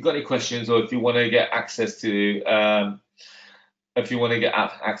 If you've got any questions, or if you want to get access to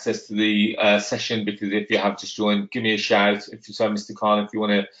the session, because if you have just joined, give me a shout. If you so, Mr. Khan, if you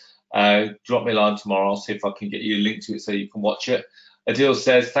want to drop me a line tomorrow, I'll see if I can get you a link to it so you can watch it. Adil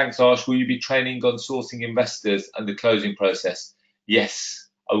says, thanks, Arsh. Will you be training on sourcing investors and the closing process? Yes,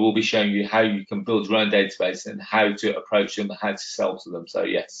 I will be showing you how you can build your own database and how to approach them and how to sell to them. So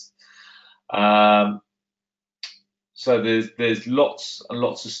yes. So there's lots and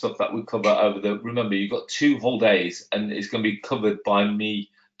lots of stuff that we cover over the. Remember, you've got 2 whole days, and it's going to be covered by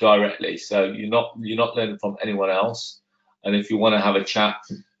me directly. So you're not learning from anyone else. And if you want to have a chat,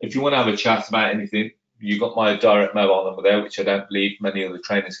 about anything, you've got my direct mobile number there, which I don't believe many of the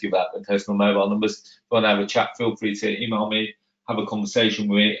trainers give out their personal mobile numbers. If you want to have a chat, feel free to email me, have a conversation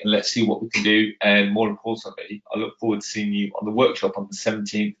with me, and let's see what we can do. And more importantly, I look forward to seeing you on the workshop on the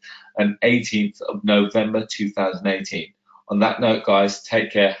 17th and 18th of November 2018. On that note, guys,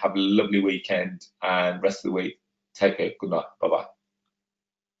 take care, have a lovely weekend, and rest of the week, take care, good night, bye-bye.